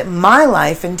looked at my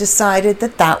life and decided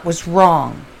that that was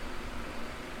wrong.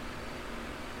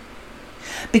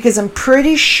 Because I'm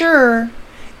pretty sure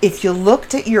if you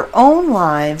looked at your own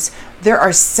lives, there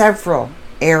are several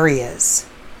areas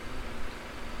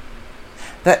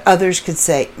that others could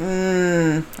say,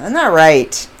 that's not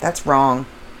right. That's wrong.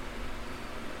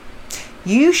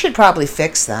 You should probably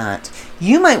fix that.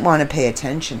 You might want to pay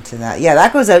attention to that. Yeah,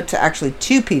 that goes out to actually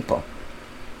 2 people.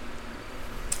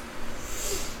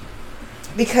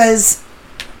 Because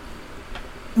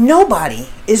nobody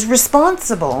is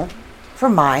responsible for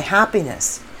my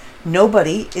happiness.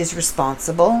 Nobody is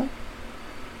responsible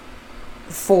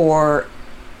for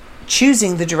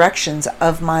choosing the directions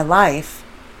of my life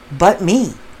but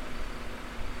me.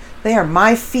 They are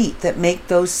my feet that make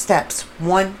those steps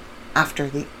one after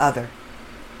the other.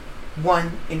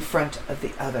 One in front of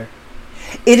the other.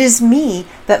 It is me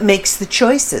that makes the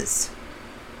choices.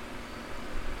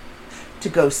 To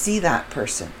go see that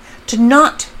person. To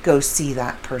not go see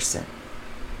that person.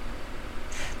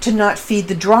 To not feed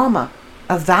the drama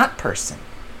of that person.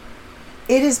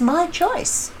 It is my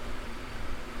choice.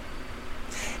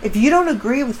 If you don't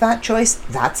agree with that choice,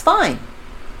 that's fine.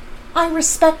 I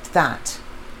respect that.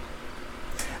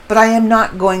 But I am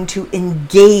not going to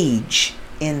engage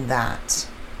in that.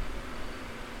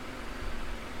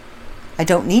 I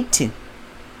don't need to.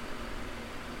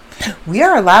 We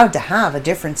are allowed to have a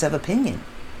difference of opinion.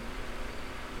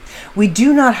 We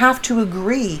do not have to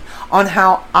agree on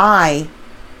how I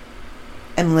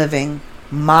am living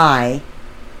my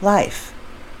life.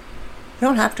 We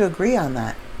don't have to agree on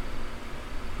that.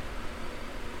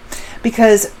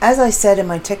 Because, as I said in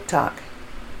my TikTok,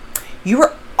 you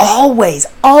are always,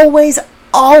 always,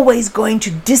 always going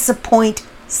to disappoint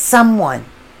someone.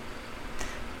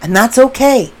 And that's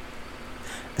okay.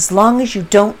 As long as you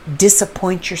don't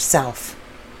disappoint yourself.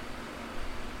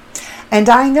 And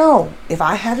I know if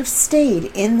I had have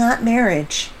stayed in that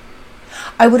marriage,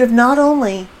 I would have not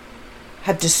only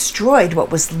have destroyed what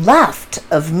was left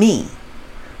of me,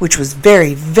 which was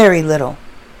very, very little.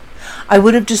 I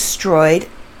would have destroyed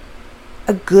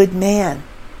a good man.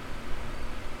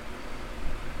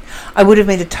 I would have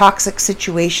made a toxic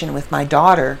situation with my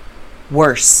daughter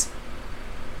worse.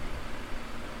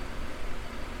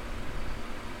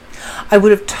 I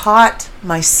would have taught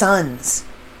my sons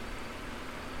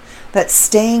that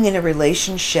staying in a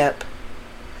relationship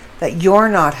that you're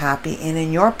not happy in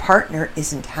and your partner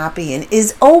isn't happy in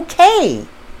is okay.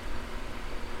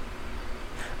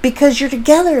 Because you're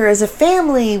together as a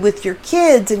family with your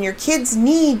kids, and your kids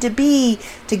need to be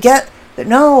together.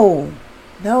 No,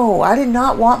 I did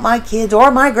not want my kids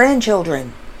or my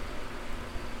grandchildren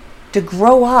to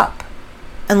grow up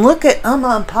and look at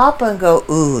Mama and Papa and go,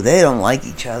 ooh, they don't like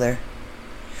each other.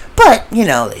 But,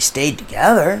 they stayed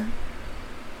together.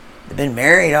 They've been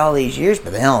married all these years,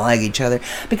 but they don't like each other.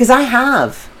 Because I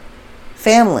have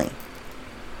family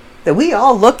that we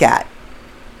all look at.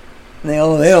 They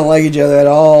don't like each other at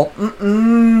all.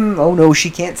 Oh no, she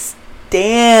can't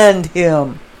stand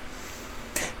him.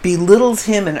 Belittles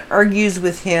him and argues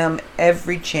with him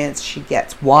every chance she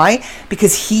gets. Why?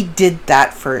 Because he did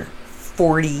that for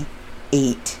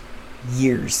 48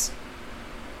 years.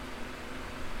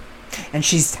 And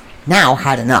she's now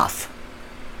had enough.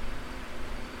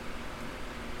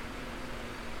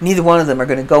 Neither one of them are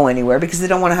going to go anywhere because they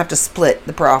don't want to have to split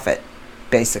the profit,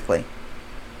 basically.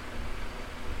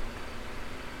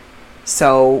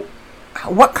 So,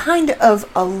 what kind of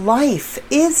a life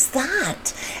is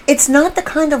that? It's not the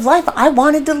kind of life I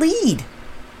wanted to lead.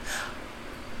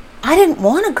 I didn't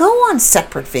want to go on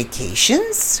separate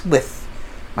vacations with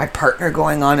my partner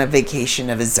going on a vacation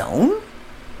of his own.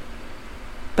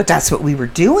 But that's what we were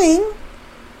doing.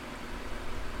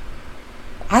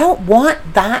 I don't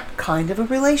want that kind of a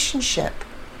relationship.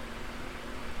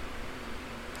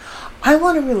 I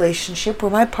want a relationship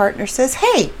where my partner says,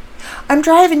 hey, I'm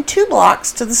driving 2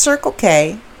 blocks to the Circle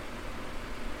K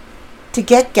to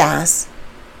get gas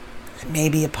and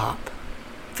maybe a pop.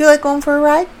 Feel like going for a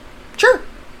ride? Sure.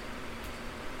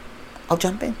 I'll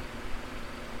jump in.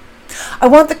 I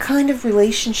want the kind of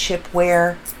relationship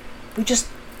where we just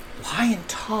lie and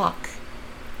talk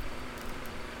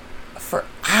for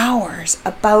hours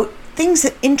about things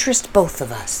that interest both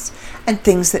of us and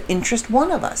things that interest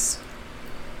one of us.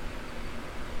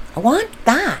 I want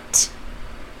that.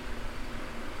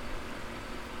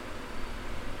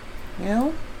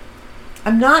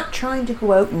 I'm not trying to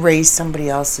go out and raise somebody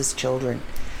else's children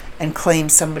and claim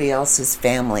somebody else's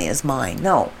family as mine.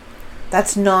 No,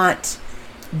 that's not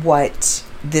what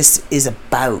this is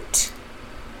about.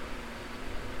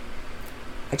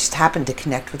 I just happen to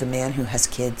connect with a man who has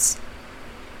kids.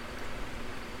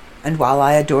 And while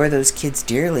I adore those kids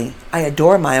dearly, I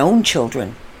adore my own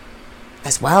children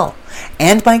as well,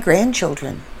 and my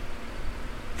grandchildren.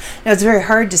 Now, it's very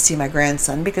hard to see my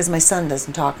grandson because my son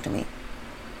doesn't talk to me.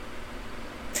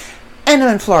 And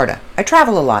I'm in Florida. I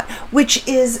travel a lot, which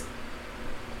is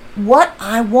what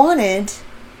I wanted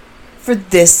for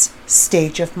this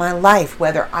stage of my life,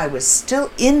 whether I was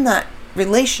still in that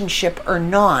relationship or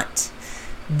not.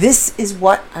 This is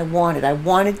what I wanted. I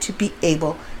wanted to be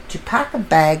able to pack a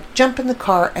bag, jump in the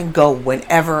car, and go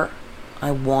whenever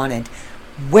I wanted,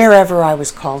 wherever I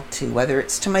was called to, whether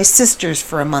it's to my sister's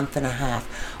for a month and a half,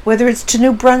 whether it's to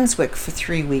New Brunswick for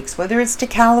 3 weeks, whether it's to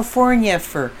California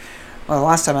for, well, the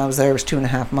last time I was there was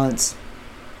 2.5 months,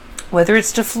 whether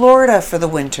it's to Florida for the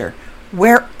winter,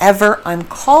 wherever I'm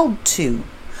called to.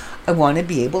 I want to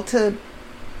be able to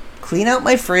clean out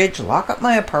my fridge, lock up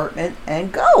my apartment,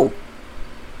 and go.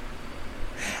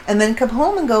 And then come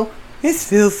home and go, this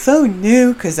feels so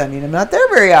new, because I'm not there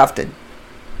very often.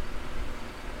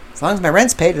 As long as my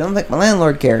rent's paid, I don't think my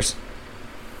landlord cares.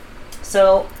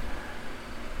 So,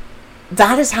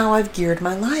 that is how I've geared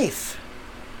my life.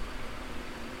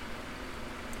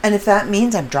 And if that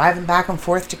means I'm driving back and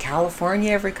forth to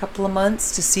California every couple of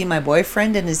months to see my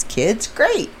boyfriend and his kids,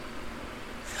 great.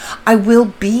 I will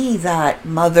be that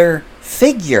mother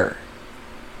figure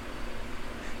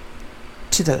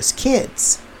to those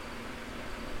kids.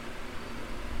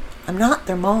 I'm not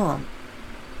their mom.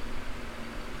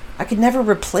 I could never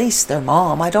replace their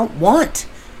mom. I don't want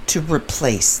to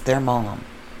replace their mom.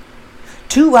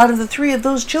 2 out of the 3 of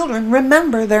those children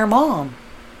remember their mom.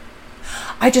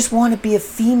 I just want to be a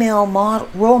female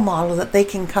role model that they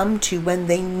can come to when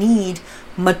they need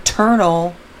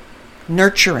maternal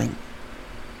nurturing.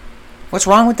 What's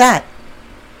wrong with that?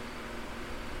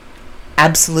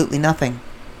 Absolutely nothing.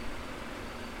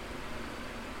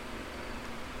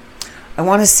 I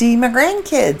want to see my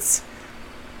grandkids,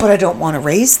 but I don't want to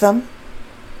raise them.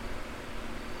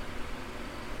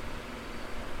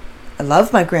 I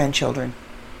love my grandchildren.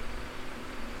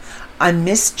 I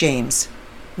miss James.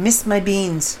 Miss my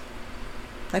beans.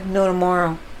 Like no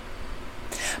tomorrow.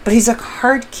 But he's a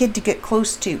hard kid to get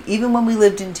close to, even when we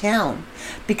lived in town,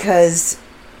 because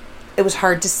it was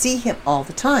hard to see him all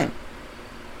the time,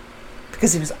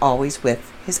 because he was always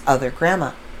with his other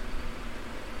grandma.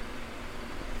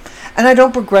 And I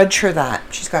don't begrudge her that.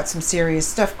 She's got some serious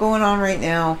stuff going on right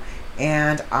now,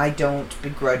 and I don't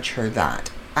begrudge her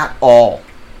that at all.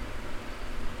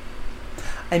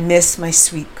 I miss my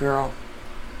sweet girl.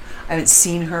 I haven't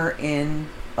seen her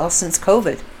since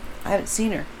COVID. I haven't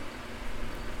seen her.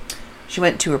 She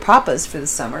went to her papa's for the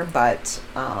summer, but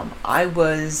I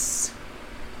was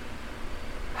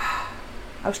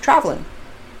traveling.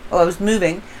 Well, I was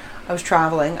moving. I was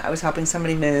traveling. I was helping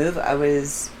somebody move. I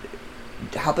was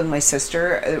helping my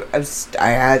sister. I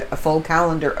had a full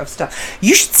calendar of stuff.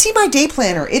 You should see my day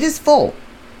planner. It is full.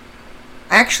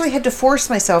 I actually had to force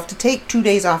myself to take 2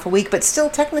 days off a week, but still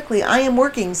technically I am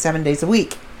working 7 days a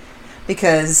week,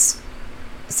 because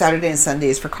Saturday and Sunday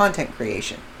is for content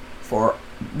creation for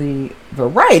the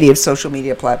variety of social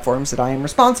media platforms that I am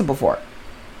responsible for.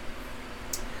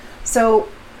 So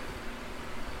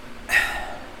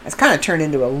it's kind of turned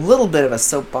into a little bit of a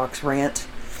soapbox rant,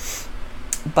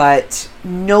 but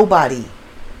nobody,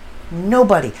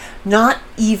 not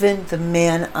even the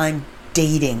man I'm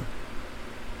dating,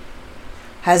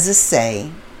 has a say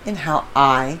in how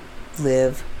I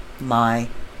live my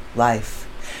life.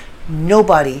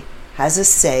 Nobody has a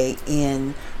say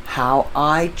in how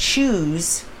I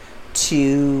choose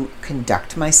to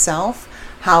conduct myself,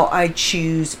 how I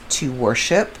choose to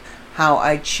worship, how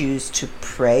I choose to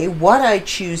pray, what I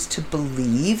choose to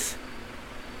believe,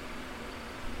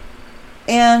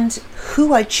 and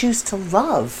who I choose to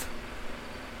love,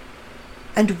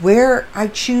 and where I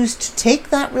choose to take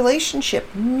that relationship.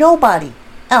 Nobody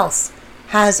else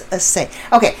has a say.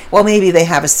 Okay, well, maybe they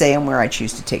have a say in where I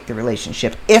choose to take the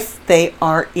relationship if they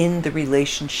are in the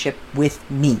relationship with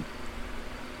me.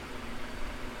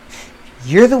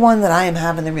 You're the one that I am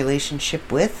having the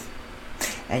relationship with.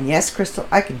 And yes, Crystal,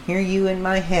 I can hear you in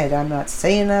my head. I'm not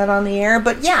saying that on the air,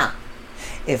 but yeah,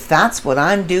 if that's what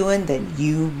I'm doing, then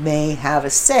you may have a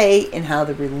say in how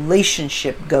the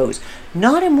relationship goes,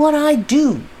 not in what I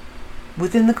do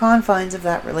within the confines of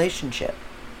that relationship.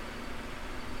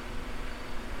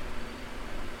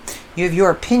 You have your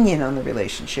opinion on the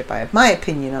relationship. I have my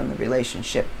opinion on the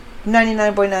relationship.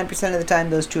 99.9% of the time,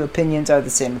 those two opinions are the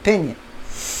same opinion.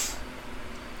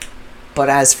 But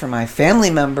as for my family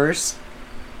members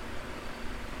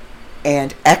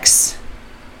and ex-family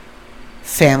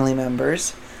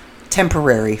members,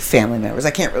 temporary family members,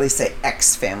 I can't really say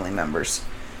ex-family members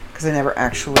because I never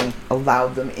actually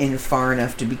allowed them in far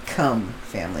enough to become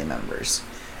family members.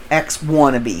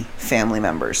 Ex-wannabe family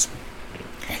members.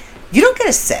 You don't get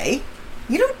a say.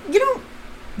 You don't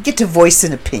get to voice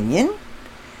an opinion.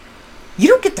 You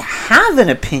don't get to have an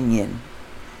opinion.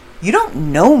 You don't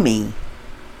know me.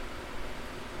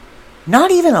 Not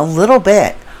even a little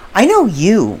bit. I know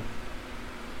you.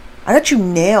 I got you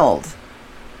nailed.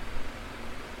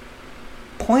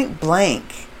 Point blank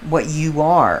what you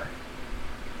are.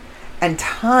 And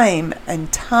time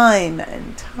and time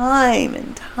and time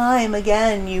and time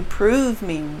again, you prove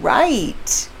me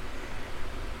right.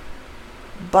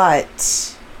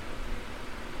 But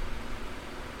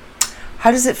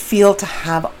how does it feel to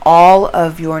have all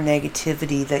of your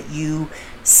negativity that you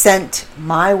sent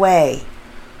my way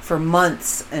for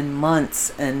months and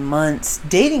months and months,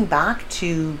 dating back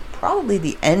to probably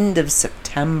the end of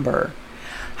September?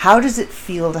 How does it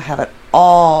feel to have it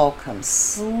all come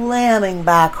slamming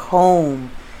back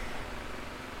home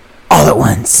all at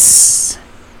once?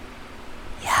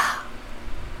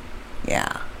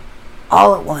 Yeah.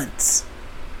 All at once.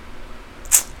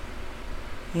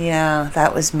 Yeah,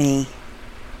 that was me.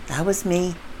 That was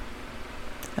me.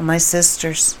 And my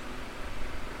sisters.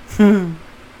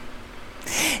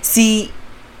 See,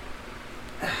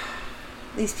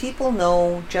 these people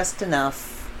know just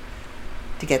enough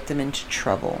to get them into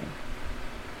trouble.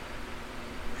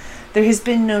 There has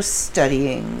been no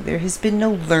studying. There has been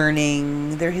no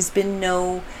learning. There has been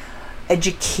no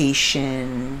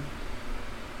education.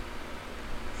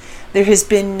 There has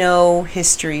been no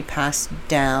history passed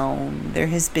down. There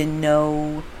has been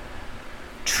no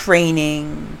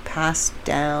training passed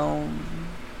down.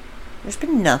 There's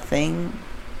been nothing.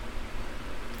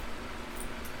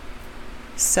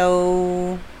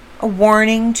 So, a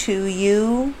warning to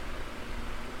you.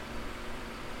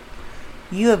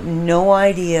 You have no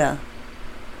idea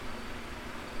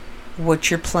what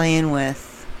you're playing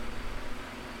with.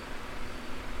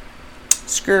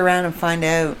 Screw around and find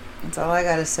out. That's all I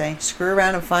gotta say. Screw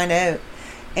around and find out.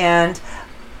 And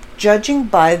judging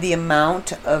by the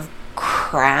amount of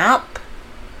crap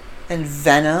and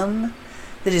venom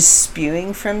that is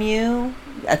spewing from you,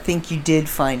 I think you did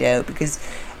find out, because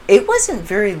it wasn't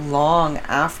very long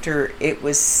after it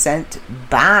was sent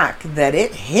back that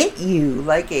it hit you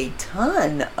like a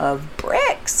ton of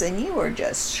bricks, and you were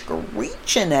just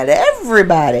screeching at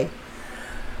everybody,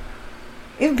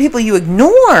 even people you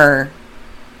ignore.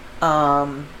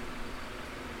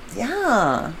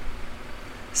 Yeah.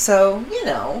 So,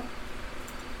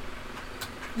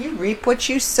 you reap what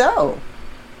you sow.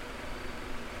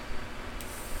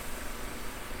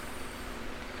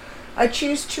 I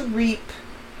choose to reap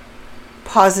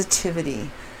positivity.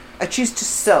 I choose to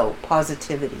sow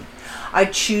positivity. I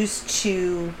choose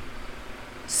to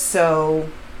sow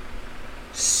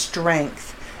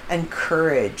strength and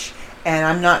courage. And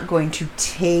I'm not going to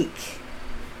take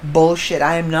bullshit.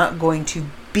 I am not going to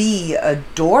be a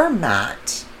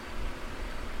doormat.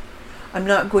 I'm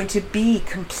not going to be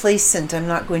complacent. I'm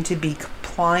not going to be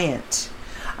compliant.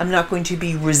 I'm not going to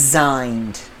be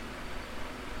resigned.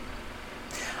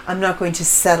 I'm not going to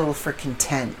settle for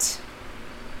content.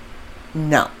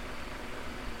 No.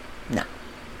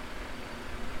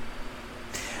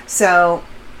 So,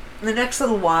 in the next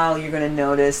little while, you're going to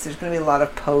notice there's going to be a lot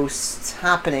of posts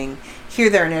happening here,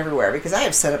 there, and everywhere, because I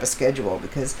have set up a schedule,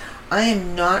 because I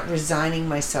am not resigning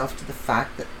myself to the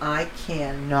fact that I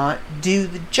cannot do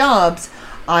the jobs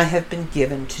I have been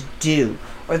given to do,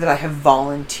 or that I have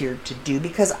volunteered to do,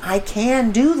 because I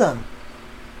can do them.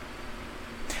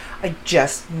 I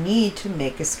just need to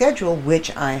make a schedule,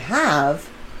 which I have,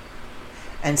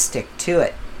 and stick to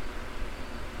it.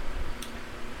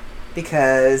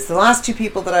 Because the last 2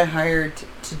 people that I hired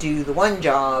to do the one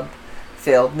job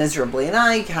failed miserably, and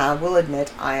I will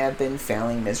admit I have been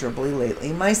failing miserably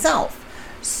lately myself.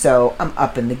 So I'm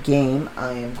up in the game.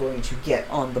 I am going to get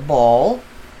on the ball,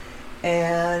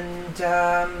 and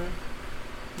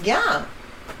yeah,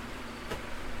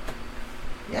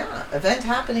 event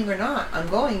happening or not, I'm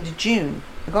going to June.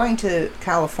 I'm going to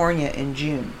California in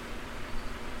June.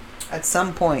 At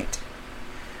some point,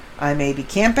 I may be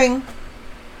camping.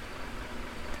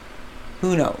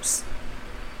 Who knows?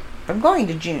 I'm going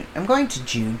to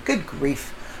June. Good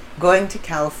grief. I'm going to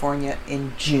California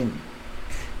in June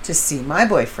to see my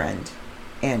boyfriend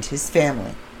and his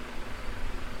family.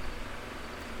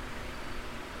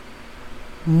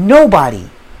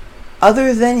 Nobody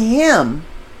other than him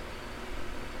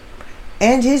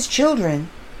and his children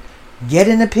get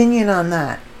an opinion on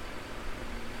that.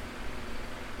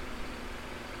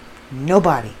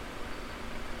 Nobody.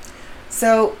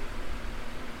 So,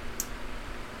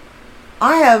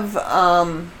 I have,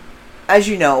 as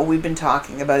you know, we've been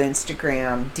talking about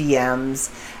Instagram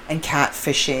DMs and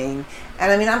catfishing.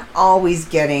 And I mean, I'm always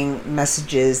getting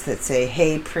messages that say,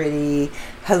 hey, pretty,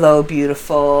 hello,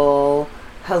 beautiful,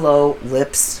 hello,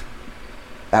 lips.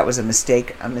 That was a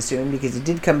mistake, I'm assuming, because it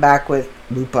did come back with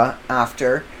Lupa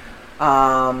after.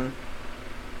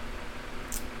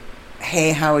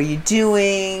 Hey, how are you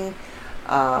doing?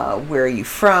 Where are you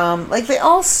from? Like, they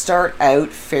all start out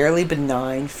fairly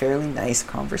benign, fairly nice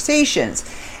conversations.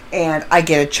 And I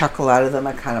get a chuckle out of them.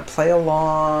 I kind of play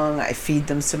along. I feed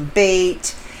them some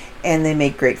bait. And they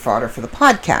make great fodder for the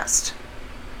podcast.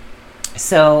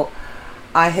 So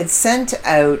I had sent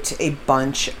out a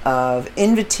bunch of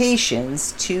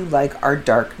invitations to, like, our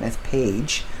Dark Myth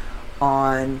page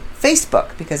on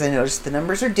Facebook, because I noticed the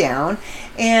numbers are down,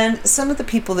 and some of the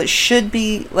people that should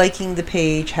be liking the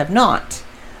page have not.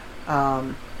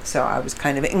 So I was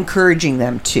kind of encouraging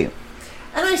them to.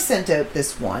 And I sent out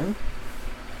this one.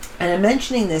 And I'm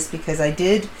mentioning this because I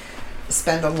did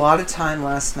spend a lot of time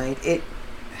last night.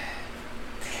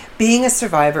 Being a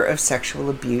survivor of sexual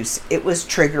abuse, it was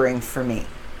triggering for me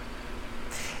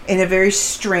in a very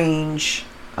strange,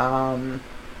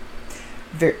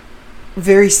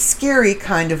 very scary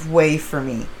kind of way for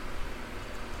me.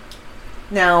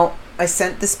 Now, I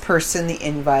sent this person the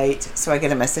invite, so I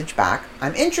get a message back.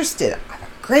 I'm interested. I thought,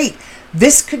 great.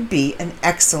 This could be an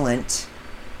excellent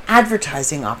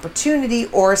advertising opportunity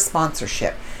or a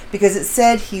sponsorship, because it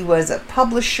said he was a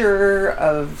publisher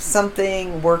of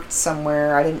something, worked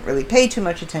somewhere. I didn't really pay too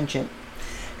much attention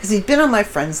because he'd been on my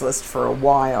friends list for a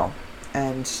while,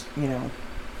 and,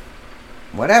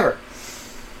 whatever.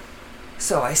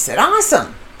 So I said,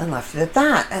 awesome, and left it at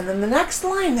that. And then the next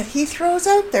line that he throws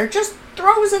out there, just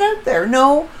throws it out there.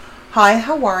 No, hi,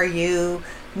 how are you?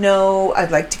 No,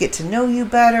 I'd like to get to know you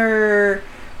better.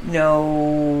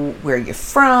 No, where you're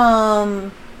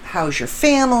from. How's your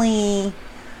family?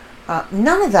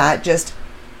 None of that, just,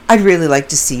 I'd really like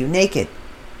to see you naked.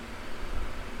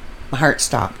 My heart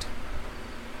stopped.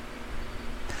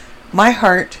 My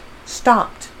heart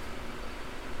stopped.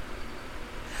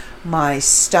 My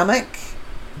stomach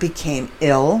became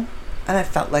ill. and I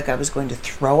felt like I was going to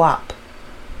throw up.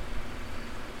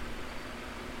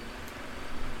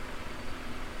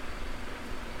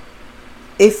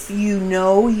 If you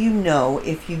know, you know.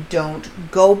 If you don't,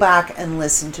 go back and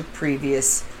listen to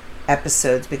previous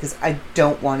episodes, because I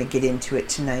don't want to get into it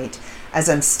tonight, as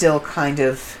I'm still kind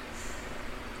of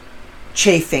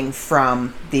chafing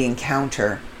from the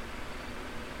encounter.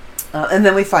 And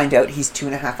then we find out he's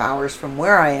 2.5 hours from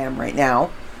where I am right now.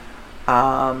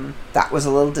 That was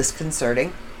a little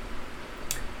disconcerting.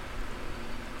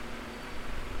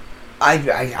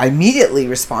 I immediately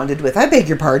responded with, I beg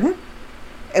your pardon.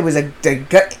 It was a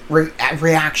gut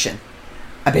reaction.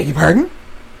 I beg your pardon?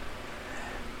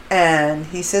 And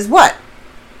he says, what?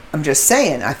 I'm just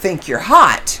saying, I think you're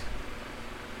hot.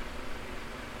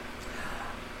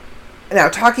 Now,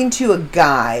 talking to a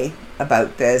guy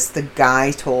about this, the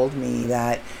guy told me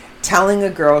that telling a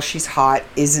girl she's hot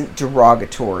isn't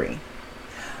derogatory.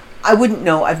 I wouldn't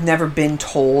know. I've never been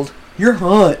told, you're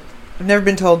hot. I've never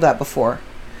been told that before.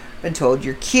 Been told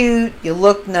you're cute, you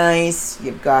look nice,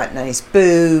 you've got nice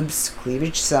boobs,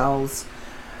 cleavage cells.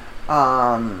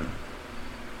 I've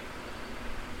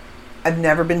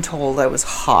never been told I was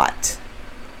hot.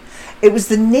 It was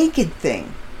the naked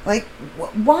thing. Like,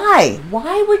 why?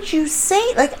 Why would you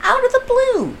say, like, out of the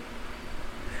blue?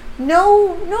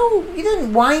 No, you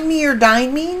didn't wine me or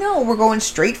dine me. No, we're going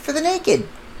straight for the naked.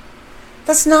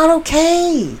 That's not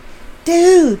okay.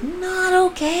 Dude, not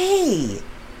okay.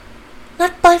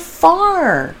 Not by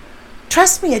far.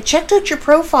 Trust me, I checked out your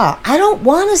profile. I don't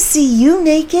want to see you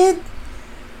naked.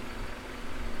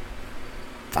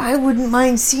 I wouldn't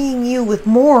mind seeing you with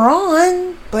more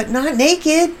on, but not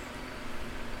naked.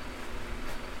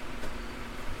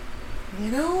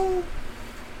 You know?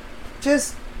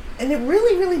 And it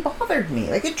really, really bothered me.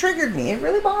 Like, it triggered me. It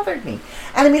really bothered me.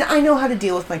 And I mean, I know how to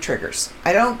deal with my triggers.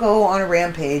 I don't go on a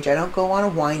rampage. I don't go on a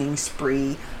whining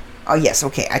spree. Oh, yes,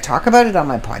 okay, I talk about it on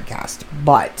my podcast,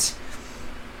 but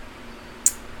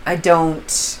I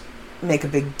don't make a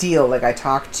big deal. Like, I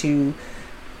talk to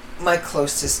my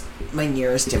closest, my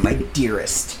nearest, and my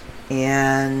dearest.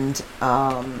 And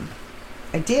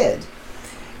I did.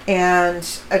 And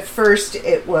at first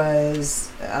it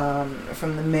was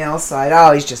from the male side,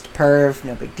 oh, he's just a perv,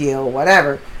 no big deal,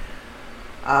 whatever.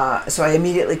 So I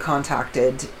immediately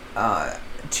contacted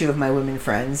 2 of my women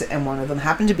friends, and one of them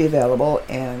happened to be available,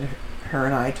 and her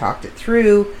and I talked it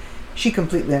through. She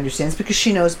completely understands because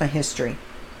she knows my history.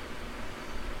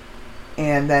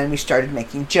 And then we started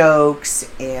making jokes,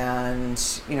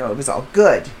 and, you know, it was all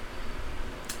good.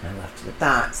 I left it at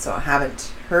that. So I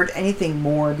haven't heard anything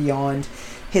more beyond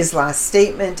his last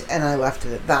statement, and I left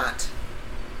it at that.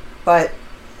 But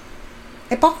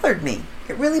it bothered me.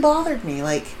 It really bothered me.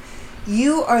 Like,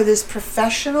 you are this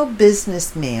professional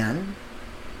businessman.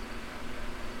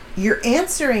 You're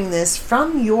answering this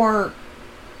from your,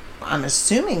 I'm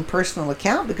assuming, personal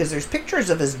account, because there's pictures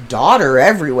of his daughter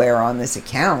everywhere on this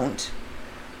account.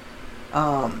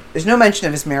 There's no mention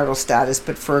of his marital status,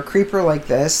 but for a creeper like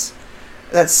this,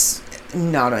 that's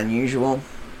not unusual.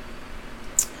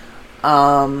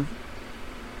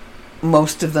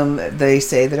 Most of them, they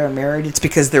say, that are married, it's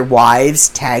because their wives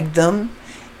tagged them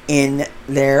in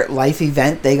their life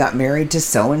event. They got married to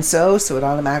so-and-so, so it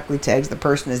automatically tags the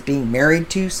person as being married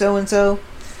to so-and-so.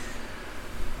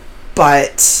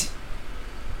 But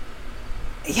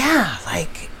yeah,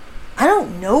 like, I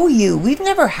don't know you. We've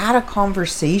never had a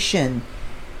conversation.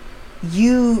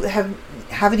 You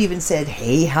haven't even said,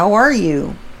 hey, how are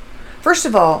you? First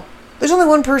of all, there's only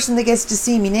one person that gets to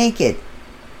see me naked,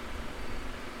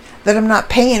 that I'm not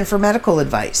paying for medical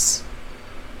advice,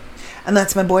 and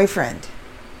that's my boyfriend.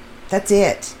 That's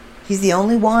it. He's the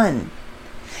only one.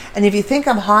 And if you think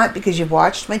I'm hot because you've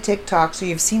watched my TikToks or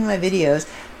you've seen my videos,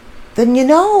 then you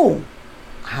know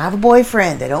I have a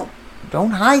boyfriend. I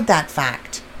don't hide that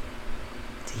fact.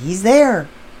 He's there.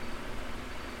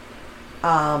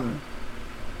 Yeah,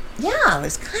 it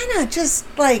was kind of just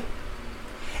like,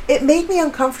 it made me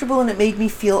uncomfortable and it made me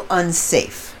feel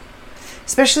unsafe.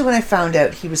 Especially when I found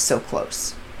out he was so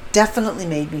close. Definitely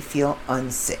made me feel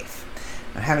unsafe.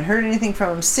 I haven't heard anything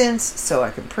from him since, so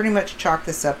I can pretty much chalk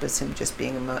this up as him just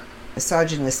being a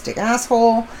misogynistic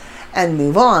asshole and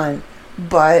move on.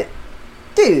 But,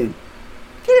 dude,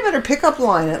 get a better pickup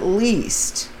line at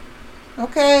least.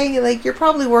 Okay? Like, you're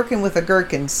probably working with a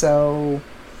gherkin, so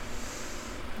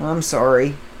I'm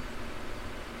sorry.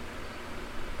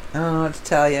 I don't know what to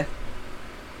tell you.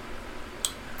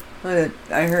 What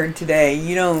I heard today,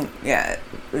 I don't know.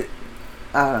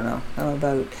 I don't know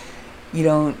about, you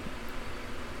don't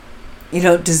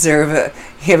deserve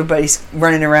everybody's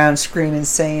running around screaming,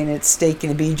 saying it's steak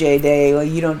and a BJ day. Well,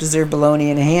 you don't deserve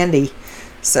bologna and a handy.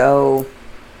 So,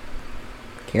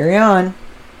 carry on.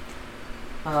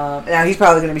 Now he's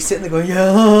probably going to be sitting there going,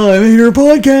 yeah, I made her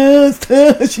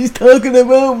podcast. She's talking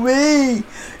about me.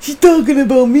 She's talking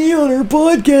about me on her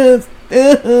podcast.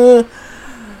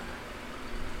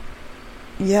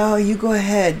 Yeah, you go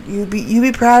ahead. You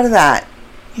be proud of that.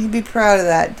 You be proud of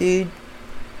that, dude.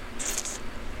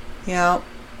 Yeah.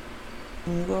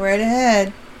 You go right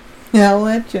ahead. Yeah, I'll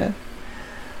let you.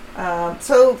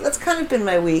 So that's kind of been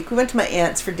my week. We went to my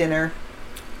aunt's for dinner.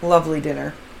 Lovely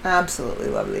dinner. Absolutely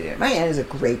lovely dinner. My aunt is a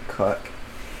great cook.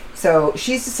 So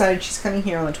she's decided she's coming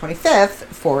here on the 25th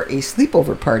for a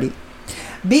sleepover party.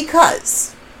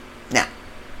 Because, now,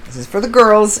 this is for the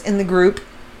girls in the group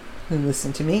who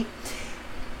listen to me.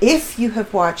 If you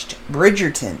have watched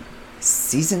Bridgerton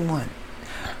Season 1,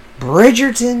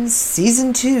 Bridgerton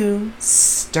Season 2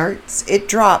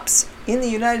 drops in the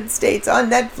United States on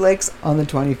Netflix on the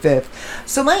 25th.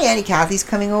 So my Auntie Kathy's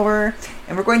coming over,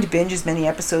 and we're going to binge as many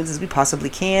episodes as we possibly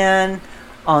can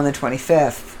on the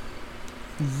 25th.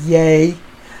 Yay.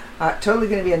 Totally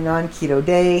going to be a non-keto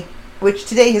day, which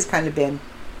today has kind of been.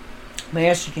 My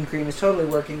estrogen cream is totally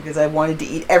working because I wanted to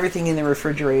eat everything in the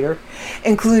refrigerator,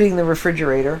 including the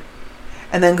refrigerator,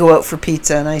 and then go out for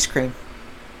pizza and ice cream.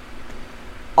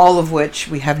 All of which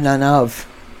we have none of.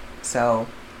 So,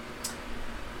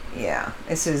 yeah,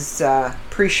 this is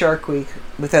pre-Shark Week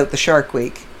without the Shark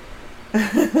Week.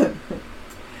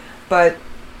 But,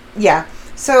 yeah,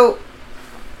 so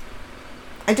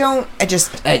I can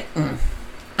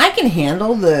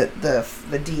handle the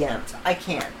DMs. I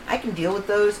can deal with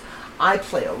those. I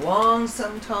play along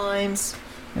sometimes.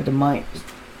 I don't mind.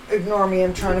 Ignore me.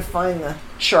 I'm trying to find the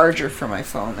charger for my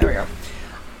phone. There we go.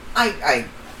 I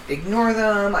ignore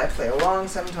them. I play along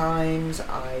sometimes.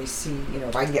 I see,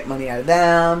 if I can get money out of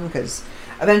them, because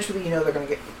eventually, they're going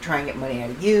to try and get money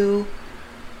out of you.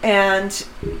 And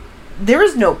there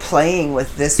was no playing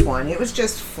with this one. It was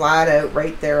just flat out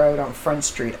right there out on Front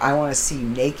Street. I want to see you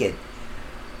naked.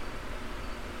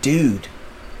 Dude,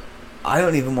 I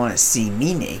don't even want to see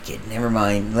me naked. Never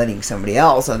mind letting somebody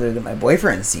else other than my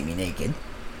boyfriend see me naked.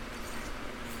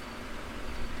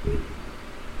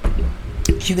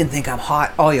 You can think I'm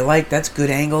hot all you like. That's good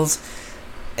angles.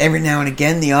 Every now and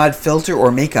again, the odd filter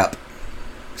or makeup.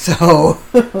 So,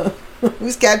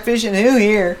 who's catfishing who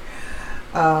here?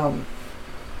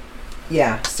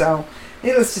 Yeah, so,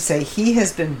 needless to say, he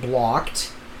has been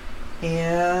blocked.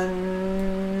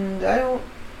 And I don't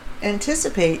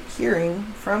anticipate hearing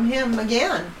from him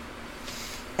again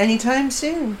anytime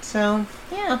soon. So,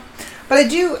 yeah. But I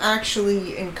do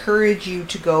actually encourage you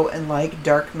to go and like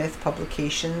Dark Myth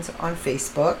Publications on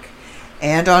Facebook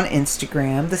and on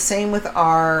Instagram. The same with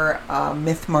our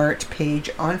MythMart page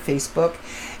on Facebook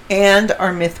and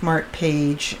our MythMart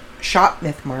page, Shop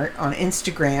MythMart, on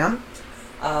Instagram.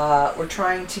 We're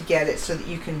trying to get it so that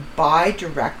you can buy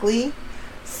directly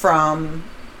from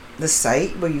the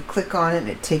site, where you click on it and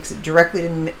it takes it directly to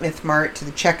MythMart, to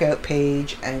the checkout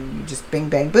page, and you just bing,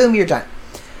 bang, boom, you're done.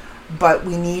 But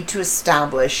we need to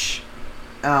establish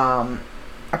a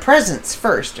presence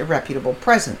first, a reputable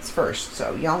presence first.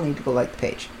 So y'all need to go like the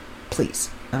page. Please.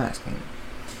 I'm asking you.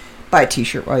 Buy a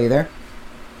t-shirt while you're there.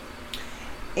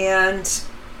 And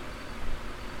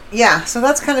yeah, so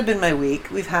that's kind of been my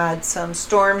week. We've had some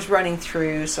storms running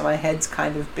through, so my head's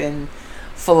kind of been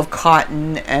full of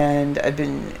cotton, and I've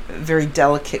been very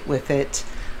delicate with it.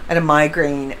 I had a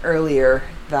migraine earlier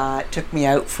that took me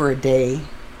out for a day.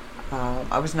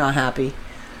 I was not happy.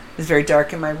 It was very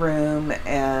dark in my room,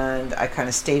 and I kind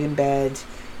of stayed in bed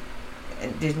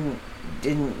and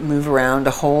didn't move around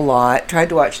a whole lot. Tried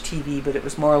to watch TV, but it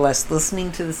was more or less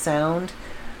listening to the sound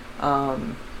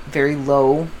very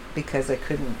low, because I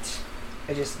couldn't.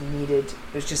 I just needed.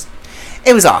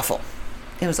 It was awful.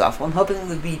 It was awful. I'm hoping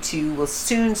the V2 will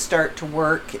soon start to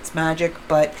work. It's magic,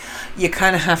 but you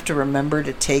kind of have to remember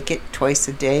to take it twice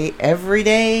a day, every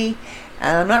day.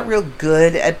 And I'm not real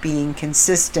good at being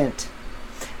consistent.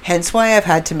 Hence why I've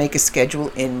had to make a schedule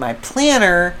in my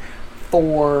planner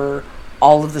for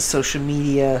all of the social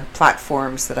media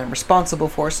platforms that I'm responsible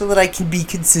for, so that I can be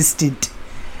consistent.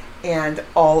 And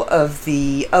all of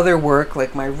the other work,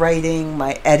 like my writing,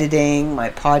 my editing, my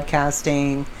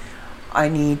podcasting, I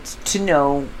need to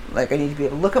know, I need to be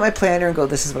able to look at my planner and go,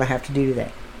 this is what I have to do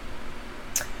today.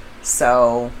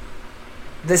 So,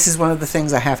 this is one of the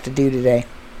things I have to do today.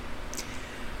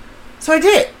 So I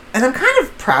did it, and I'm kind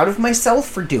of proud of myself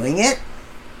for doing it.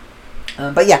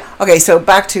 But yeah, okay, so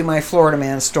back to my Florida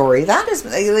man story. That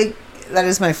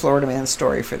is my Florida man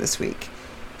story for this week.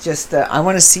 Just, I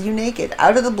want to see you naked,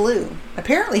 out of the blue.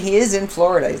 Apparently he is in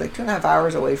Florida. He's like 2.5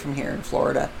 hours away from here in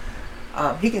Florida.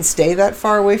 He can stay that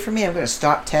far away from me. I'm going to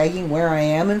stop tagging where I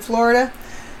am in Florida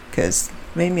because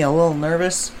it made me a little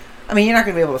nervous. I mean, you're not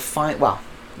going to be able to find,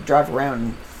 drive around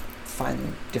and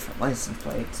find different license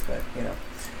plates, but,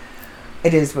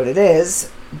 it is what it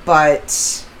is.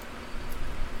 But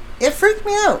it freaked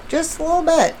me out just a little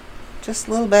bit.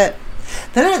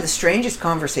 Then I had the strangest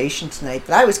conversation tonight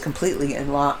that I was completely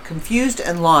confused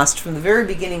and lost from the very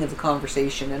beginning of the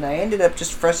conversation, and I ended up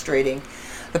just frustrating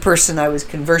the person I was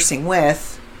conversing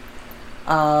with,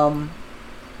 and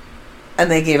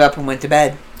they gave up and went to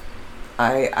bed.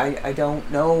 I don't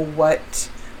know what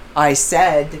I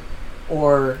said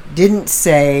or didn't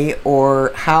say,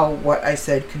 or how what I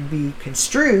said could be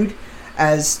construed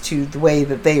as to the way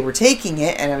that they were taking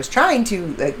it, and I was trying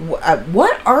to,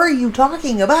 what are you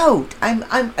talking about?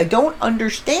 I don't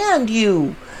understand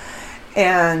you.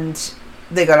 And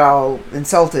they got all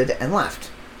insulted and left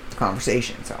the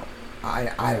conversation, so I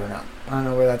don't know. I don't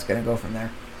know where that's going to go from there.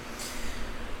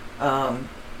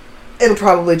 It'll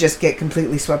probably just get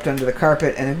completely swept under the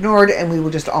carpet and ignored, and we will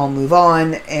just all move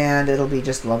on, and it'll be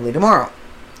just lovely tomorrow.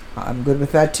 I'm good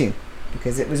with that too,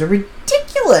 because it was a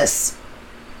ridiculous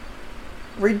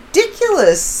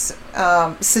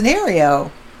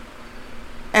scenario.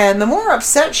 And the more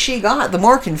upset she got, the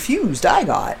more confused I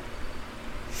got.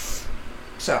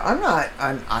 So I don't know.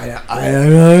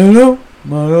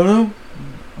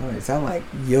 I sound like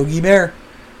Yogi Bear.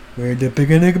 Where'd the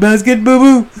picnic basket,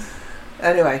 boo-boo?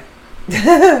 Anyway.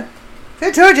 I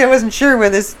told you I wasn't sure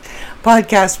where this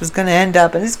podcast was going to end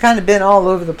up, and it's kind of been all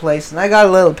over the place, and I got a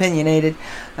little opinionated,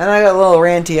 and I got a little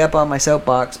ranty up on my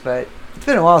soapbox, but it's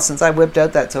been a while since I whipped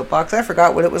out that soapbox. I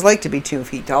forgot what it was like to be 2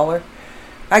 feet taller.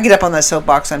 I get up on that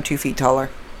soapbox, I'm 2 feet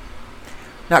taller.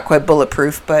 Not quite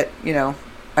bulletproof, but,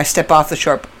 I step off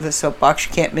the soapbox,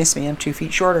 you can't miss me, I'm 2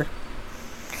 feet shorter.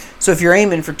 So if you're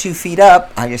aiming for 2 feet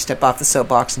up, I just step off the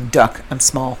soapbox and duck. I'm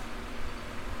small.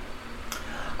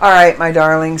 All right, my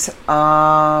darlings.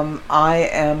 I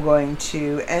am going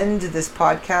to end this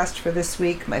podcast for this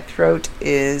week. My throat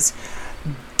is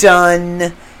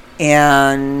done,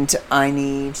 and I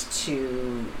need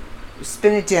to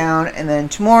spin it down. And then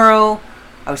tomorrow,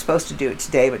 I was supposed to do it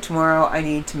today, but tomorrow I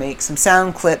need to make some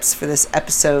sound clips for this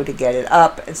episode to get it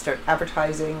up and start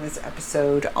advertising this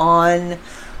episode on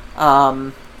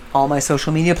all my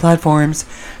social media platforms.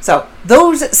 So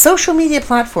those social media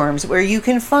platforms where you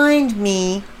can find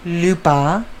me,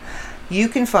 Lupa, you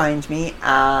can find me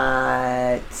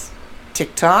at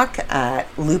TikTok at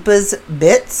Lupa's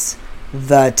Bits,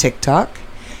 the TikTok.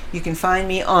 You can find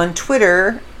me on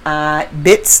Twitter at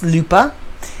Bits Lupa.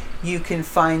 You can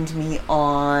find me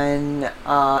on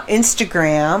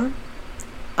Instagram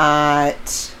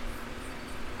at,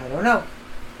 I don't know.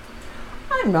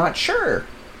 I'm not sure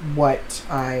what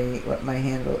my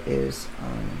handle is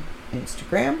on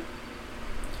Instagram.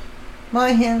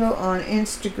 My handle on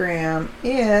Instagram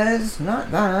is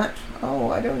not that.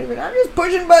 I'm just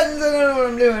pushing buttons. I don't know what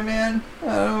I'm doing, man. I don't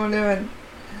know what I'm doing.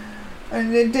 I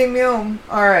didn't take me home.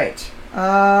 Alright.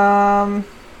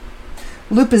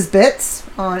 Lupa's Bits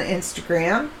on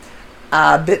Instagram.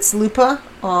 Bits Lupa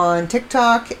on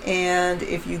TikTok, and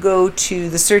if you go to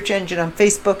the search engine on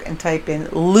Facebook and type in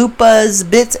Lupa's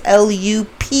Bits,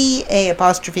 LUPA'(s),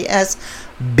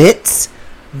 Bits,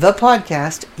 the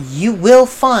podcast, you will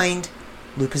find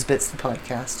Lupa's Bits, the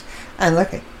podcast. And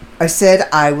like I said,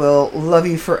 I will love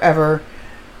you forever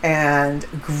and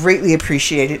greatly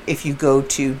appreciate it if you go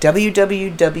to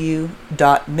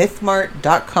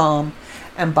www.mythmart.com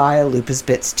and buy a Lupa's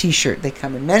Bits t-shirt. They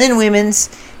come in men and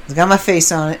women's. It's got my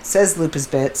face on it. It says Lupa's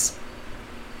Bits.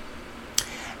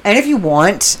 And if you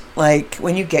want,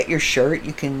 when you get your shirt,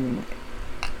 you can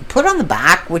put on the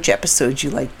back which episodes you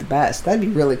like the best. That'd be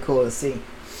really cool to see.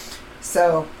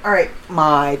 So, alright,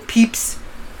 my peeps,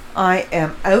 I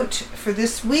am out for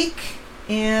this week.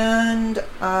 And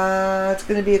it's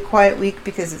going to be a quiet week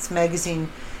because it's magazine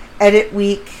edit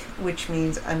week, which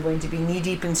means I'm going to be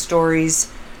knee-deep in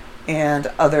stories and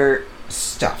other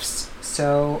stuffs.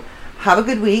 So have a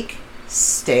good week.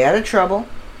 Stay out of trouble.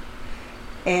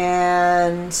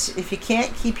 And if you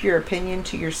can't keep your opinion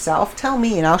to yourself, tell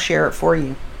me and I'll share it for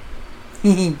you.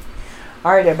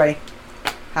 All right, everybody.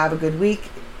 Have a good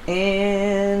week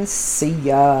and see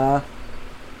ya.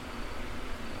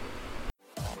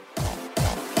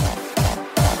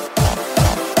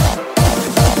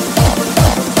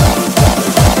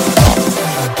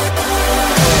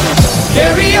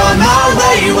 Carry on my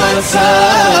wayward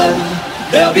son.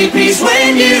 There'll be peace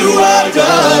when you are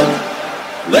done.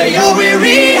 Lay your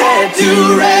weary head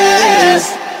to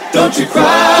rest. Don't you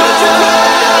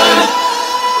cry.